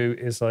compare it to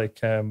is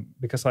like,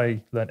 because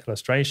I learned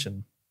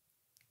illustration,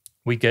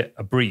 we get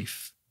a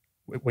brief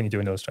when you do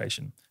an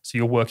illustration. So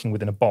you're working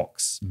within a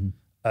box,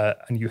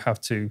 and you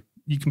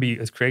can be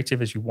as creative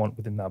as you want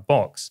within that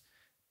box.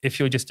 If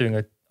you're just doing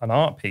an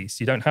art piece,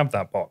 you don't have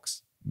that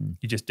box.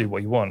 You just do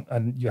what you want,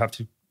 and you have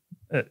to,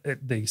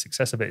 the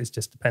success of it is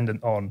just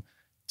dependent on,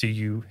 do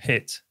you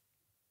hit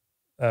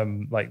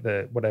like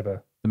the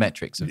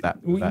metrics of that,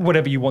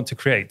 whatever you want to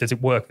create? Does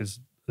it work as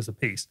a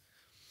piece?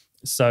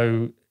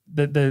 So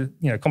the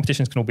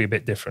competitions can all be a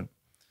bit different.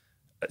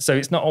 So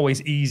it's not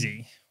always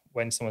easy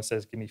when someone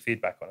says, give me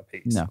feedback on a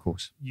piece. No, of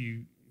course.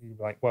 You're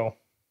like, well,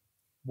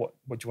 what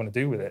do you want to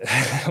do with it?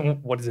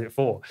 What is it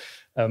for?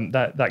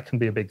 That can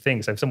be a big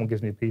thing. So if someone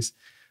gives me a piece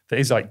that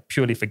is like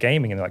purely for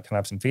gaming and like, can I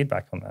have some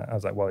feedback on that? I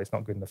was like, well, it's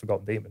not good enough for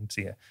Golden Demon.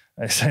 So yeah,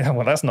 I say,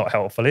 well, that's not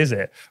helpful, is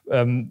it?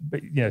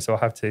 But so I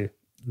have to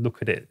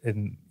look at it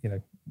in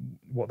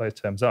what those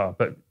terms are.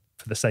 But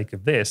for the sake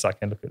of this, I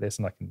can look at this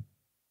and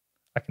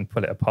I can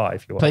pull it apart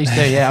if you want. Please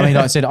do, yeah. I mean,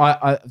 like I said,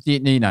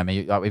 you know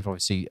me. Like we've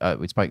obviously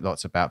we spoke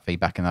lots about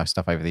feedback and those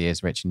stuff over the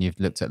years, Rich, and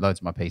you've looked at loads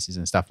of my pieces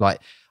and stuff. Like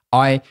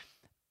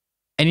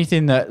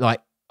anything that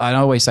like. I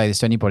always say this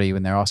to anybody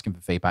when they're asking for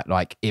feedback,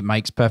 like it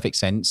makes perfect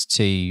sense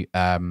to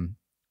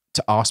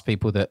ask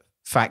people that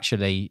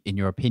factually, in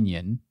your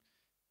opinion,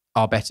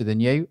 are better than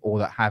you, or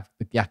that have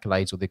the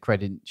accolades or the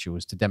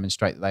credentials to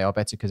demonstrate that they are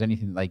better, because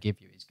anything that they give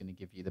you is going to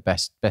give you the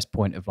best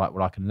point of like,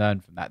 well, I can learn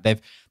from that.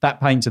 That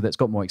painter that's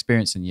got more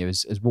experience than you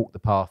has walked the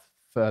path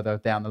further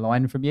down the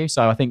line from you.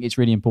 So I think it's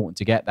really important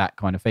to get that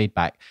kind of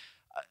feedback.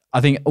 I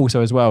think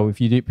also as well,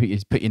 if you do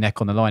put your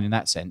neck on the line in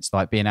that sense,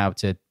 like being able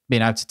to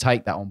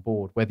take that on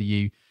board, whether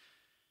you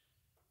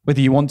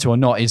want to or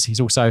not, is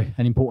also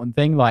an important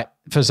thing.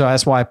 So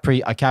that's why I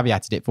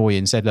caveated it for you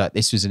and said, look,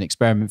 this was an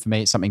experiment for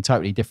me. It's something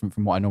totally different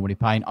from what I normally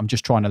paint. I'm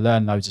just trying to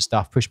learn loads of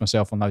stuff, push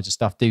myself on loads of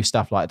stuff, do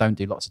stuff like I don't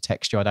do lots of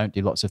texture. I don't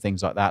do lots of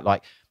things like that.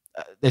 Like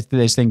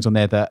there's things on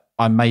there that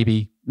I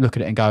maybe look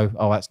at it and go,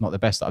 oh, that's not the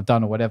best that I've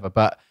done or whatever.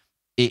 But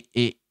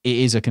it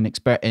is an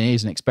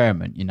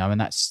experiment, and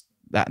that's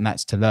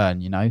to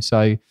learn,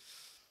 So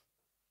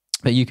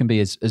But you can be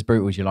as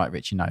brutal as you like,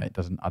 Rich. You know, it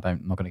doesn't.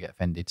 I'm not going to get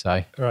offended.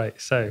 So Right.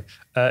 So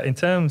in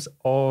terms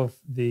of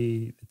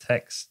the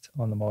text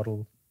on the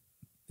model,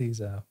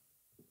 these are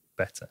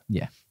better.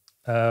 yeah,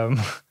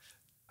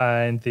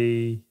 And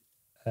the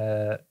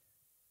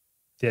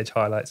edge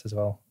highlights as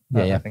well.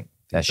 Yeah. I think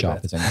they're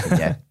sharp as anything.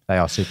 Yeah, they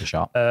are super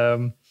sharp.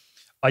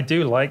 I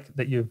do like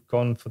that you've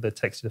gone for the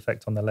textured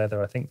effect on the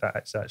leather. I think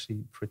that's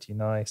actually pretty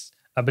nice.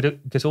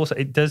 But because also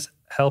it does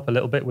help a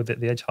little bit with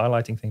the edge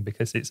highlighting thing,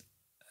 because it's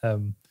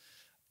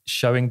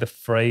showing the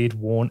frayed,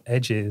 worn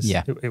edges.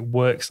 Yeah. It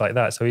works like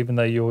that. So even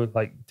though you're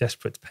like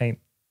desperate to paint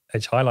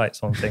edge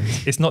highlights on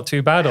things, it's not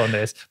too bad on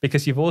this,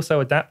 because you've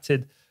also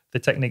adapted the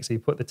technique. So you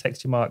put the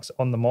texture marks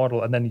on the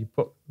model, and then you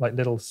put like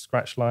little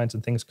scratch lines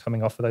and things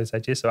coming off of those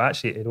edges. So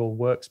actually it all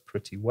works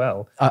pretty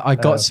well. I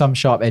got some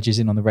sharp edges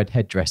in on the red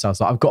headdress. I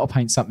was like, I've got to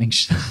paint something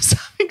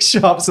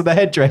sharp. So the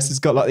headdress has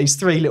got like these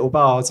 3 little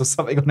bars or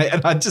something on it,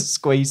 and I just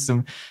squeezed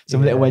some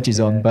little edges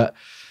on. But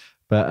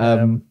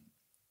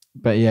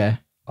yeah.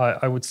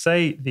 I would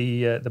say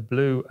the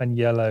blue and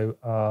yellow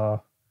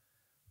are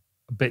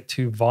a bit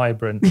too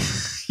vibrant.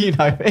 You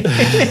know,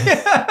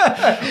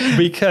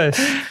 because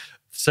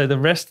so the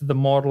rest of the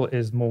model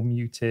is more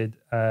muted.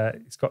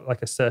 It's got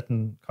like a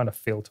certain kind of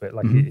feel to it.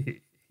 Like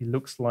he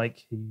looks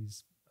like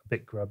he's a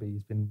bit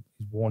grubby. He's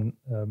worn.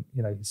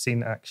 He's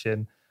seen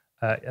action.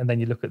 And then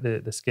you look at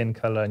the skin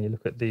color, and you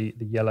look at the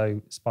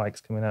yellow spikes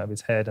coming out of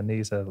his head, and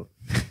these are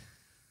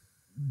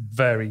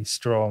very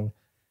strong.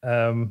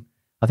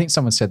 I think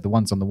someone said the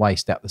ones on the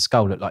waist out the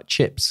skull look like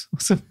chips.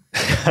 Yeah,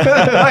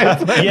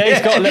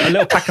 he's got a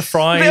little pack of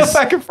fries. Little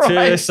pack of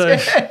fries. Too,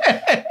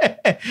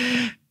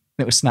 so.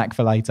 Little snack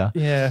for later.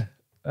 Yeah,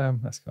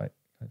 that's quite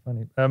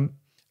funny.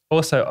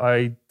 Also,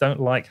 I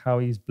don't like how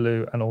he's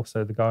blue, and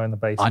also the guy on the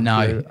base. I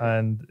know. Blue,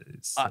 and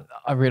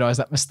I realised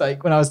that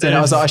mistake when I was doing it.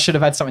 I was like, I should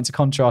have had something to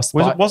contrast.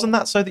 Wasn't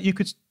that so that you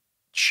could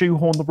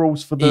shoehorn the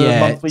rules for the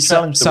monthly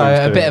challenge? So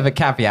a bit of a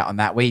caveat on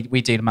that. We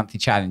do the monthly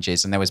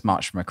challenges, and there was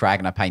March from a Crag,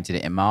 and I painted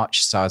it in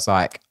March. So I was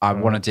like, I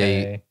want to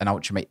do an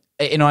ultra meat.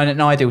 In an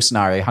ideal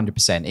scenario,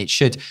 100%,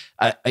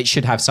 it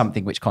should have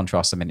something which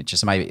contrasts the miniature.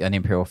 So maybe an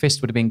Imperial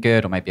Fist would have been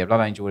good, or maybe a Blood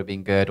Angel would have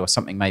been good, or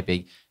something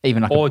maybe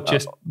even like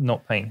just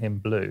not paint him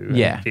blue.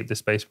 Yeah, and keep the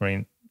Space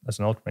Marine as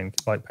an Ultramarine,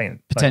 like paint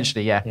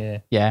potentially.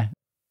 Like, yeah.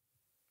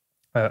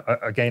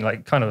 Again,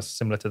 like kind of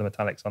similar to the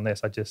metallics on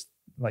this. I just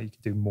like you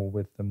could do more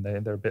with them.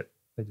 They're a bit.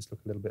 They just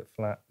look a little bit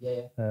flat.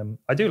 Yeah.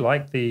 I do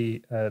like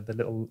the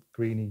little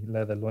greeny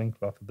leather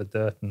loincloth with the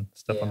dirt and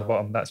stuff on the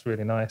bottom. That's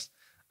really nice.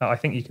 I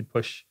think you could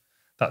push.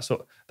 That's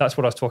what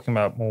I was talking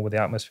about more with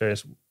the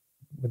atmospheres.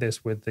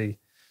 With the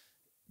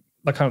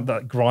like kind of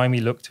that grimy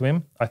look to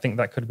him. I think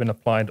that could have been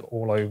applied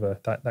all over.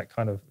 That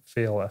kind of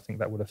feel. I think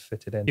that would have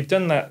fitted in. You've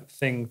done that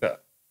thing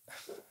that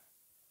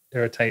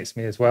irritates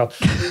me as well.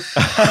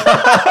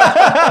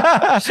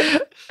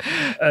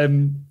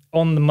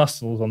 On the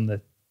muscles, on the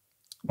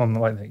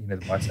like the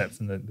biceps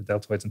and the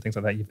deltoids and things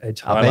like that, you've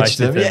edge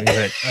highlighted them. And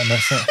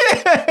that's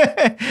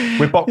it.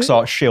 With box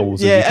art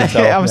shills. Yeah, as you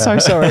can tell. I'm so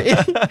sorry.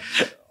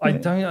 I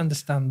don't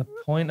understand the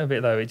point of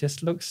it though. It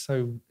just looks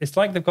so. It's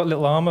like they've got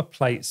little armor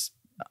plates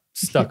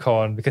stuck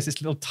on, because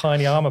it's little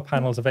tiny armor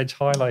panels of edge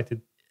highlighted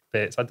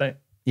bits. I don't.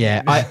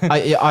 Yeah, I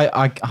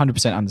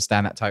 100%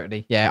 understand that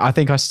totally. Yeah, I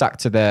think I stuck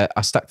to the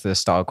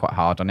style quite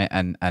hard on it,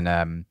 and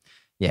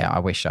yeah, I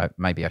wish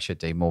maybe I should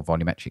do more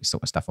volumetric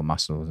sort of stuff on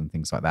muscles and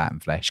things like that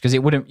and flesh, because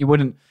it wouldn't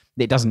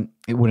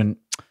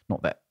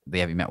not that the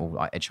heavy metal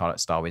like edge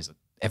highlight style is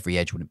every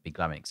edge wouldn't be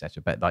glowing,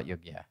 etc. But like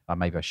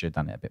maybe I should have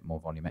done it a bit more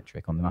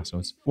volumetric on the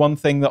muscles. One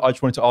thing that I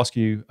just wanted to ask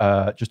you,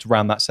 just to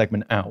round that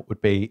segment out,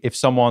 would be if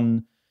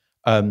someone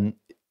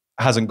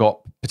hasn't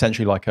got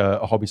potentially like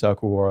a hobby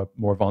circle or a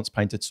more advanced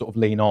painter to sort of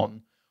lean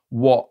on,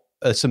 what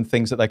are some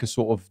things that they could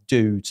sort of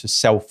do to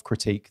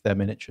self-critique their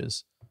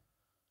miniatures?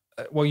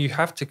 Well, you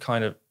have to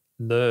kind of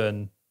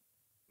learn.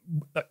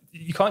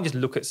 You can't just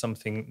look at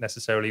something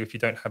necessarily if you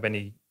don't have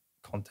any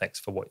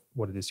context for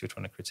what it is you're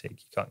trying to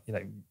critique. You can't,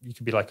 you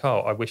could be like, oh,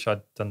 I wish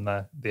I'd done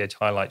the edge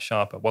highlight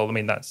sharper. Well, I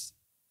mean, that's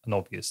an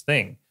obvious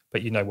thing,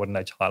 but you know what an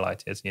edge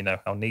highlight is, and you know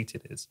how neat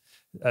it is.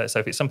 So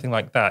if it's something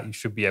like that, you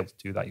should be able to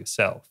do that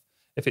yourself.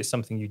 If it's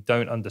something you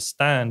don't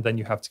understand, then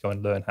you have to go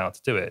and learn how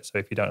to do it. So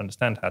if you don't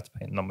understand how to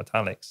paint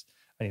non-metallics,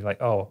 and you're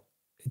like, oh,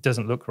 it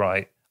doesn't look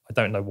right, I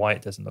don't know why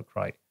it doesn't look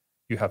right,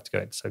 you have to go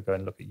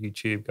and look at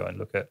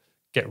YouTube,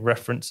 get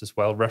reference as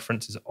well.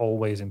 Reference is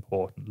always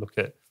important. Look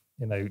at,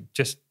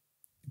 just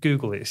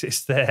Google it.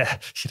 It's there.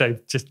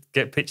 Just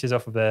get pictures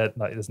off of there.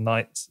 Like there's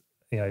knights,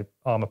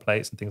 armor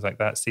plates and things like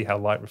that. See how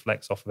light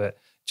reflects off of it.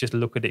 Just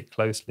look at it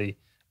closely,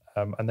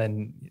 and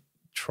then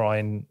try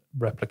and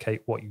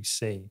replicate what you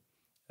see.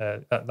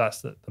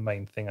 That's the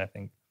main thing, I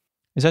think.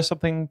 Is there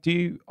something?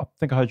 I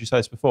think I heard you say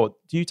this before.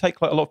 Do you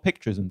take like a lot of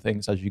pictures and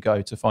things as you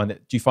go to find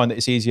it? Do you find that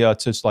it's easier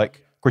to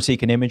like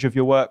critique an image of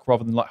your work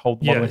rather than like hold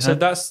the model in so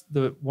hand? that's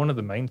one of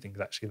the main things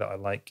actually that I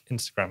like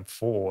Instagram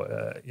for.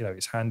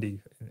 It's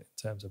handy in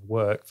terms of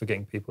work for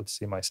getting people to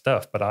see my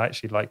stuff, but I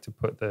actually like to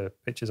put the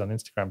pictures on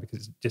Instagram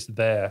because it's just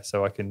there,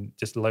 so I can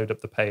just load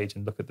up the page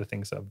and look at the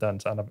things that I've done.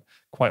 So, and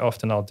quite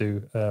often I'll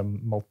do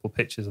multiple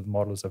pictures of the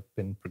models I've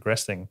been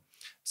progressing.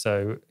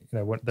 So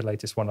the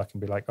latest one I can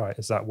be like, all right,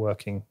 is that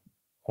working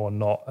or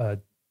not?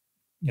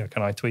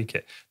 Can I tweak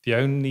it? The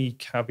only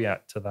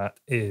caveat to that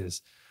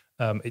is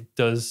it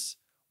does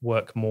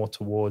work more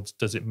towards,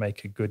 does it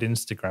make a good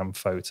Instagram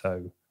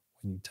photo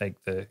when you take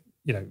so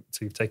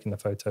you've taken the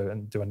photo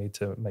and do I need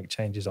to make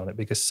changes on it?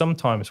 Because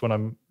sometimes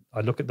when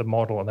I look at the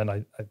model and then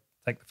I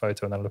take the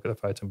photo and then I look at the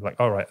photo and be like,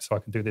 all right, so I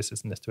can do this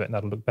and this to it and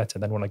that'll look better.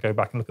 And then when I go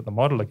back and look at the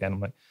model again, I'm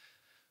like,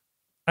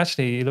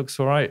 actually, it looks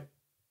all right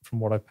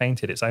from what I've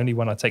painted. It's only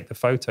when I take the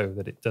photo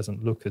that it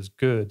doesn't look as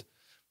good.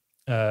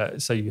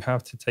 So you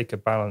have to take a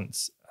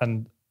balance.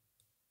 And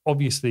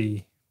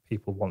obviously,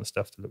 people want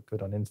stuff to look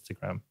good on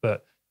Instagram,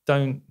 but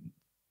don't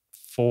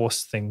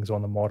force things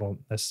on the model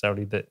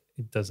necessarily that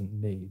it doesn't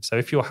need. So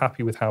if you're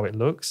happy with how it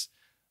looks,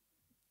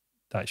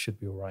 that should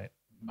be all right.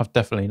 I've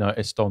definitely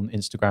noticed on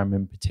Instagram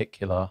in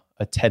particular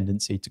a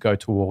tendency to go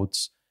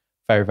towards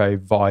very, very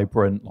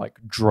vibrant, like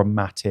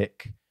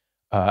dramatic,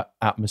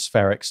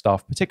 atmospheric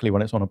stuff, particularly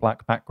when it's on a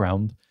black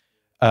background.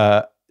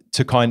 And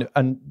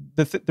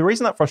the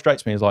reason that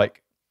frustrates me is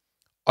like,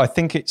 I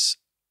think it's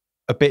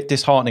a bit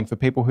disheartening for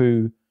people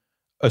who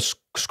are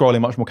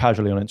scrolling much more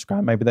casually on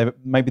Instagram.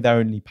 Maybe they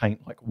only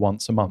paint like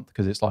once a month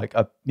because it's like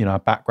a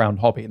background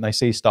hobby, and they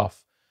see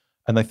stuff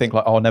and they think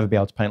like, oh, I'll never be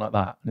able to paint like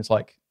that. And it's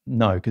like,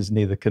 no, because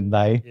neither can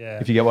they. Yeah.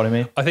 If you get what I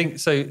mean. I think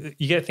so.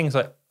 You get things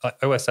like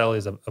OSL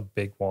is a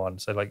big one.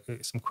 So like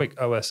some quick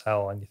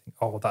OSL, and you think,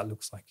 oh, that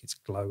looks like it's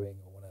glowing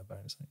or whatever.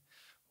 And it's like,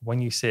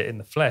 when you see it in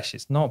the flesh,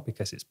 it's not,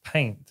 because it's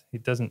paint.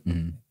 It doesn't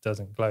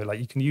glow.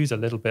 Like you can use a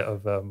little bit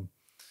of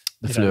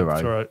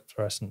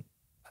fluorescent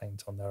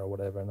paint on there or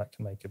whatever, and that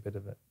can make a bit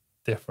of a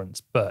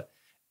difference. But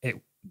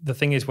the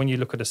thing is, when you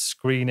look at a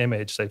screen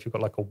image, so if you've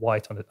got like a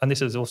white on it, and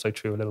this is also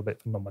true a little bit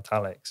for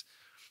non-metallics,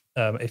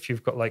 if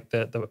you've got like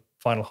the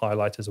final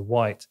highlight as a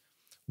white,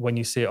 when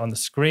you see it on the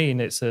screen,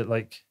 it's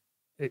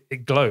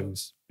it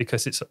glows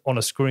because it's on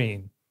a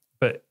screen,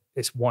 but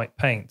it's white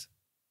paint.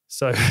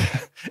 So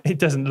it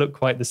doesn't look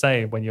quite the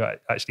same when you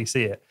actually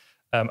see it.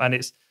 And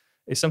it's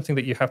something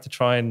that you have to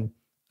try and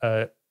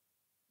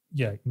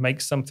make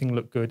something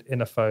look good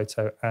in a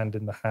photo and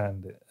in the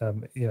hand.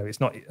 It's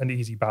not an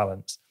easy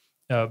balance.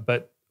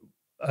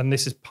 And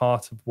this is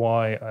part of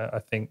why I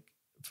think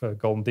for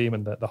Golden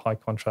Demon that the high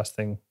contrast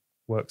thing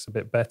works a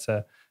bit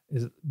better,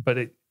 but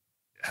it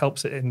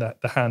helps it in the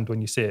hand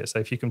when you see it. So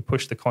if you can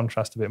push the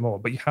contrast a bit more,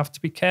 but you have to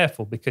be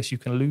careful because you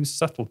can lose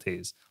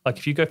subtleties. Like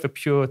if you go for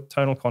pure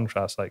tonal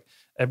contrast, like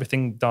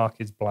everything dark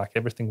is black,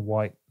 everything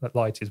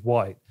light is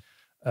white,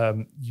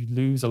 you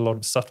lose a lot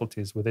of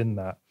subtleties within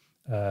that.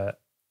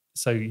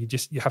 So you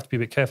have to be a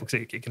bit careful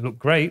because it can look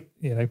great,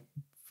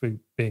 for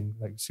being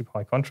like super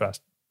high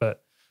contrast,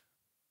 but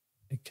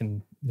it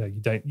can,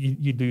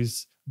 you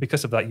lose,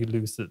 because of that, you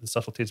lose the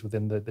subtleties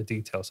within the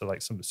detail. So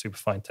like some super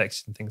fine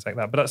textures and things like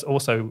that. But that's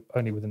also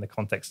only within the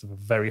context of a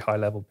very high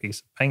level piece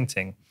of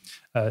painting.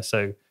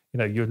 So,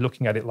 you're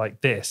looking at it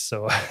like this,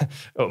 or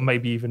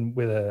maybe even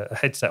with a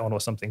headset on or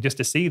something, just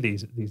to see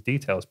these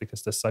details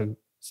because they're so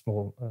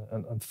small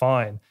and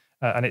fine.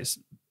 And it's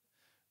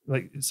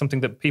like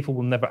something that people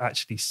will never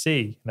actually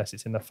see unless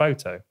it's in the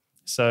photo.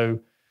 So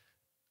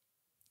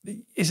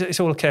it's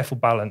all a careful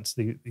balance,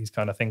 these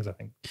kind of things, I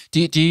think.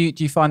 Do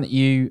you find that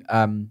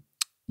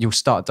you'll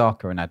start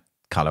darker and add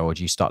color, or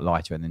do you start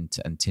lighter and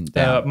then tint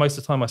down? Most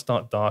of the time I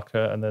start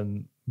darker and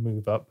then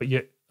move up. But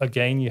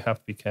again, you have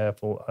to be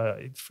careful.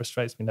 It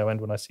frustrates me no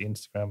end when I see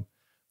Instagram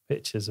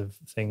pictures of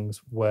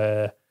things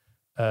where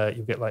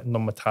you get like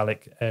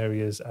non-metallic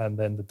areas and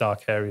then the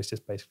dark area is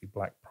just basically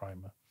black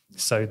primer.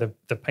 So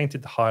they've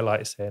painted the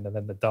highlights in and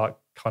then the dark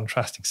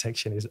contrasting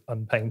section is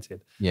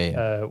unpainted.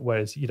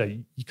 Whereas, you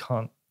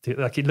can't do,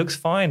 like, it looks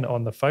fine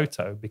on the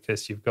photo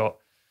because you've got,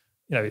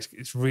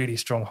 it's really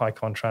strong high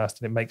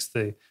contrast, and it makes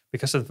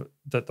because of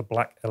the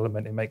black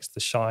element, it makes the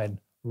shine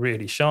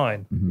really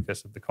shine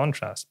because of the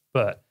contrast.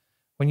 But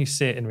when you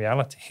see it in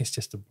reality, it's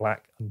just a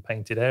black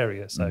unpainted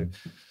area. So,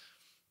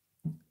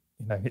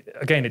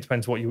 again, it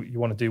depends what you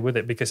want to do with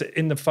it, because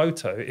in the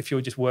photo, if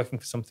you're just working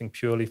for something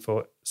purely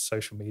for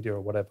social media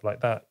or whatever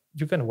like that,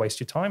 you're going to waste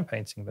your time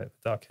painting the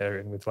dark area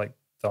and with like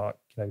dark,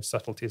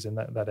 subtleties in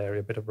that area,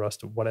 a bit of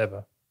rust or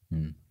whatever.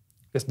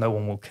 Because no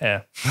one will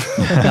care.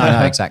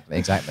 No,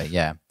 exactly.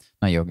 Yeah.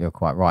 No, you're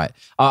quite right.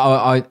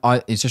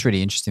 I it's just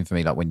really interesting for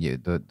me, like when you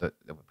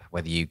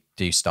whether you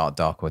do start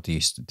dark or do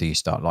you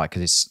start light,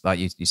 because it's like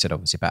you said,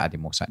 obviously, about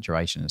adding more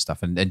saturation and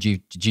stuff. And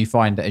did you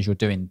find that as you're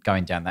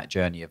going down that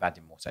journey of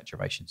adding more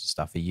saturations and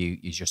stuff,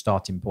 is your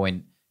starting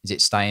point, is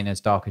it staying as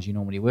dark as you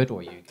normally would,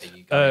 or are you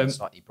going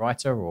slightly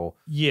brighter? Or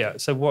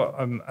so what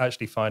I'm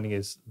actually finding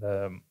is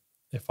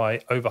if I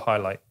over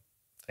highlight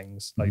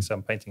things, like so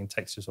I'm painting in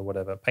textures or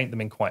whatever, paint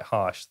them in quite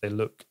harsh, they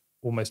look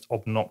almost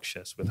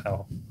obnoxious with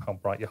how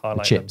bright you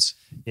highlight chips.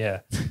 them. Yeah.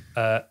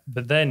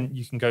 But then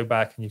you can go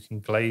back and you can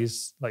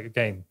glaze, like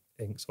again,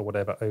 inks or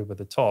whatever over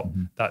the top.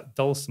 That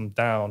dulls them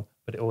down,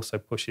 but it also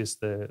pushes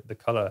the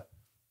color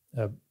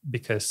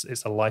because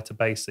it's a lighter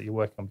base that you're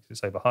working on because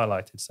it's over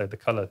highlighted. So the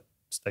color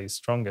stays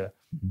stronger.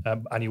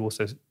 And you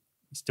also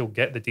still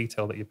get the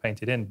detail that you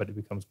painted in, but it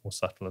becomes more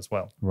subtle as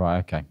well. Right,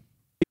 okay.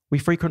 We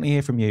frequently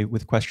hear from you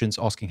with questions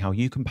asking how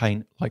you can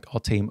paint like our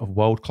team of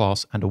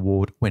world-class and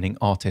award-winning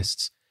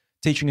artists.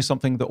 Teaching is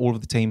something that all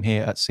of the team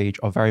here at Siege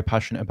are very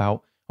passionate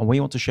about, and we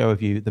want to share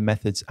with you the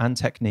methods and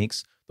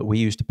techniques that we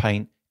use to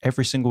paint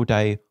every single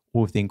day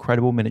all of the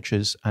incredible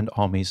miniatures and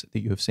armies that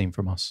you have seen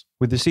from us.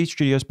 With the Siege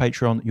Studios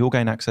Patreon, you'll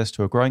gain access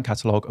to a growing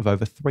catalogue of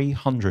over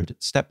 300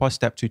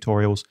 step-by-step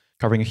tutorials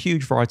covering a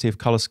huge variety of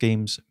colour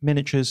schemes,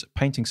 miniatures,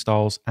 painting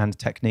styles, and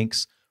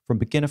techniques, from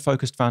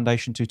beginner-focused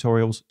foundation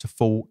tutorials to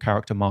full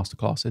character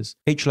masterclasses.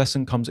 Each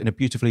lesson comes in a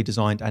beautifully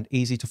designed and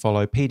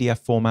easy-to-follow PDF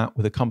format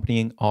with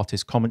accompanying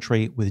artist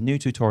commentary with new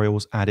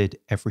tutorials added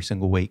every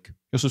single week.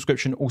 Your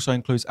subscription also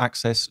includes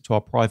access to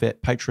our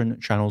private Patreon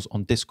channels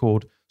on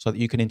Discord so that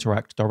you can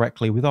interact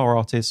directly with our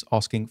artists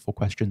asking for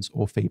questions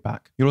or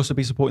feedback. You'll also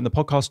be supporting the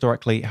podcast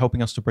directly,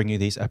 helping us to bring you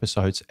these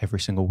episodes every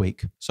single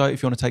week. So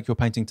if you want to take your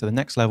painting to the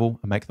next level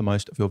and make the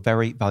most of your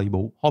very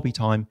valuable hobby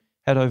time,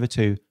 head over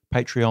to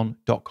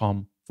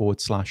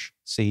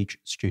patreon.com/Siege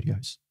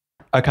Studios.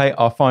 Okay,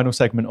 our final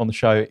segment on the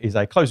show is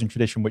a closing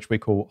tradition which we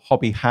call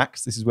Hobby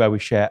Hacks. This is where we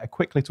share a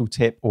quick little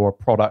tip or a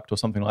product or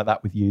something like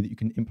that with you that you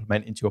can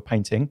implement into your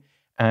painting.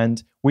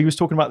 And we was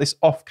talking about this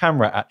off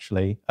camera,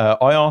 actually.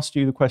 I asked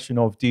you the question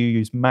of, do you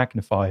use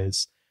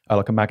magnifiers,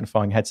 like a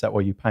magnifying headset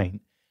while you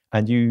paint?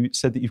 And you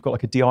said that you've got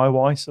like a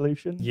DIY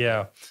solution?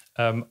 Yeah.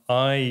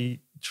 I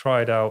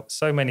tried out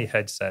so many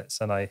headsets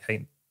and I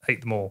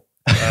hate them all.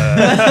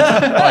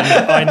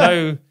 I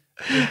know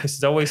because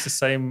it's always the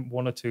same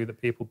one or two that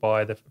people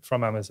buy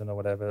from Amazon or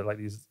whatever, like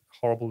these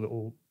horrible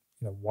little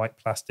white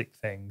plastic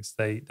things.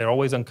 They're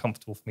always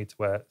uncomfortable for me to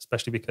wear,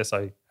 especially because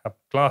I have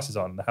glasses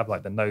on. They have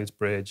like the nose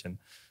bridge and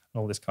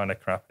all this kind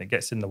of crap, and it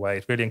gets in the way.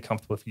 It's really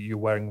uncomfortable if you're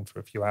wearing them for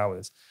a few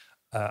hours,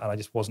 and I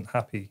just wasn't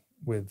happy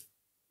with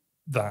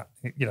that.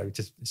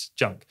 It's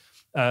junk.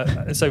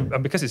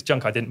 And because it's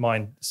junk, I didn't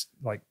mind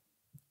like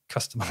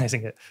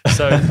customizing it.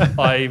 So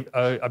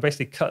I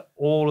basically cut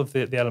all of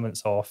the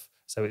elements off.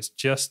 So it's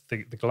just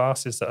the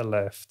glasses that are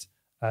left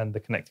and the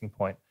connecting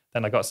point.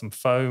 Then I got some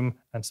foam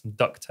and some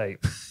duct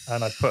tape,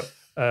 and I put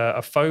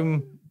a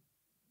foam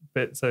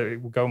bit so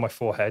it will go on my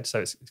forehead, so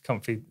it's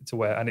comfy to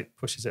wear, and it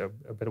pushes it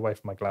a bit away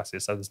from my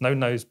glasses. So there's no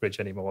nose bridge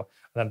anymore.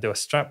 And then I do a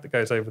strap that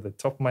goes over the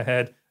top of my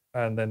head,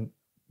 and then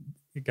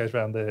it goes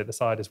around the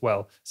side as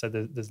well. So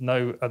there's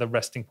no other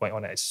resting point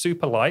on it. It's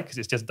super light because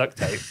it's just duct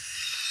tape.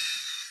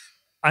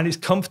 And it's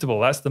comfortable.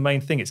 That's the main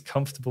thing. It's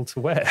comfortable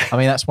to wear. I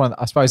mean, I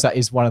suppose that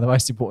is one of the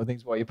most important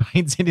things while you're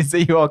painting is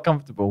that you are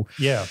comfortable.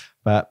 Yeah.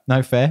 But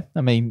no fair.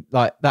 I mean,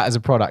 like that as a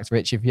product,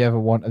 Rich, if you ever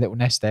want a little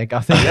nest egg, I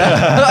think,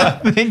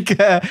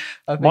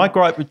 My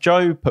gripe with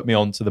Joe put me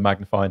on to the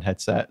magnifying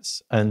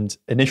headsets. And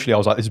initially I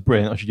was like, this is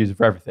brilliant. I should use it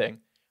for everything.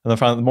 And I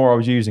found that the more I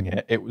was using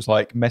it, it was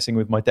like messing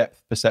with my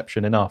depth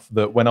perception enough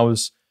that when I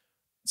was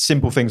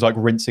simple things like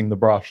rinsing the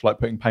brush, like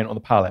putting paint on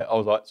the palette, I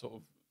was like sort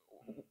of,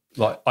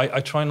 like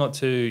I try not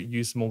to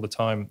use them all the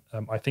time.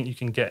 I think you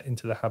can get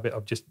into the habit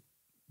of just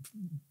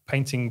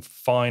painting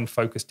fine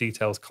focused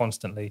details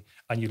constantly,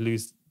 and you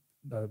lose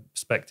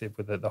perspective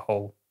with the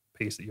whole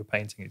piece that you're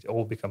painting. It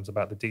all becomes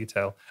about the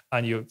detail,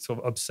 and you sort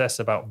of obsess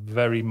about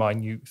very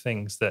minute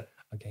things that,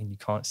 again, you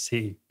can't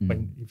see if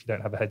you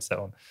don't have a headset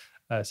on.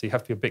 So you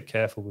have to be a bit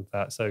careful with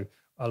that. So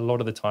a lot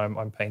of the time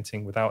I'm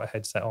painting without a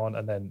headset on,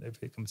 and then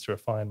if it comes to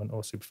refinement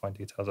or superfine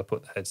details, I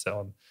put the headset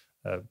on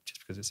just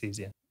because it's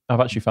easier. I've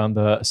actually found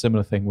a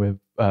similar thing with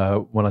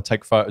when I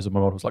take photos of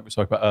my models, like we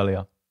spoke about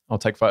earlier. I'll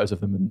take photos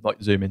of them and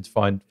like zoom in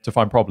to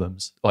find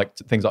problems, like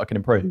things that I can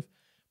improve.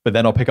 But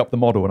then I'll pick up the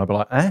model and I'll be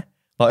like,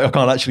 like I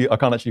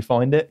can't actually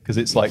find it because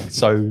it's like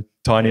so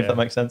tiny. If that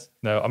makes sense.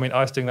 No, I mean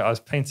I was doing that. I was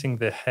painting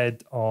the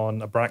head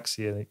on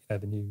Abraxia,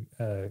 the new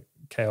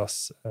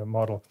Chaos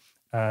model,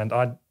 and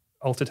I'd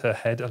altered her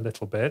head a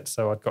little bit,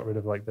 so I'd got rid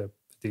of like the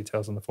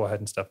details on the forehead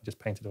and stuff and just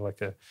painted her like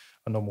a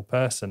normal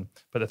person.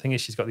 But the thing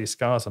is, she's got these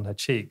scars on her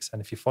cheeks,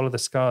 and if you follow the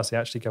scars, they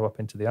actually go up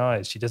into the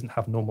eyes. She doesn't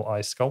have normal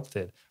eyes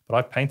sculpted, but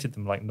I painted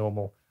them like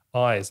normal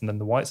eyes, and then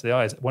the whites of the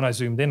eyes, when I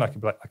zoomed in, I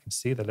could be like, I can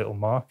see the little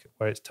mark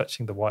where it's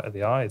touching the white of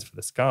the eyes for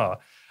the scar.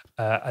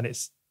 And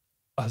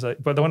I was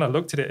like, but when I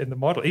looked at it in the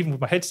model, even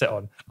with my headset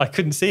on, I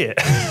couldn't see it.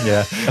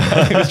 Yeah.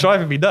 It was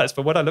driving me nuts.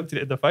 But when I looked at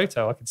it in the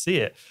photo, I could see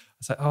it. I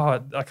was like,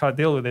 oh, I can't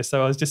deal with this.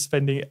 So I was just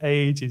spending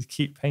ages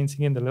keep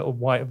painting in the little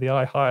white of the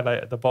eye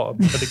highlight at the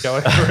bottom for it go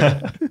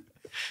over it.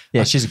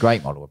 Yeah, she's a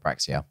great model,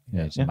 Abraxia.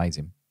 Yeah, she's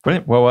amazing.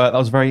 Brilliant. Well, that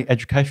was a very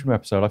educational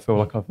episode. I feel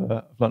like I've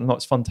learned a lot.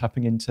 It's fun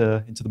tapping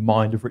into the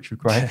mind of Richard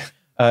Gray.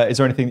 Is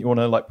there anything that you want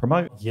to like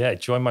promote? Yeah,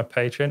 join my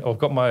Patreon. I've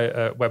got my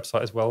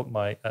website as well.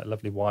 My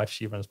lovely wife,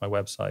 she runs my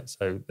website.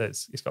 So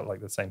it's got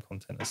like the same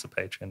content as the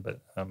Patreon, but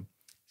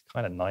it's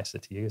kind of nicer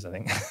to use, I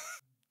think.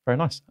 Very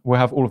nice. We'll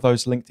have all of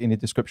those linked in the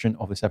description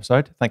of this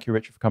episode. Thank you,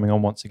 Richard, for coming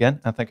on once again.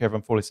 And thank you,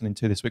 everyone, for listening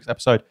to this week's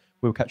episode.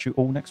 We'll catch you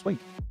all next week.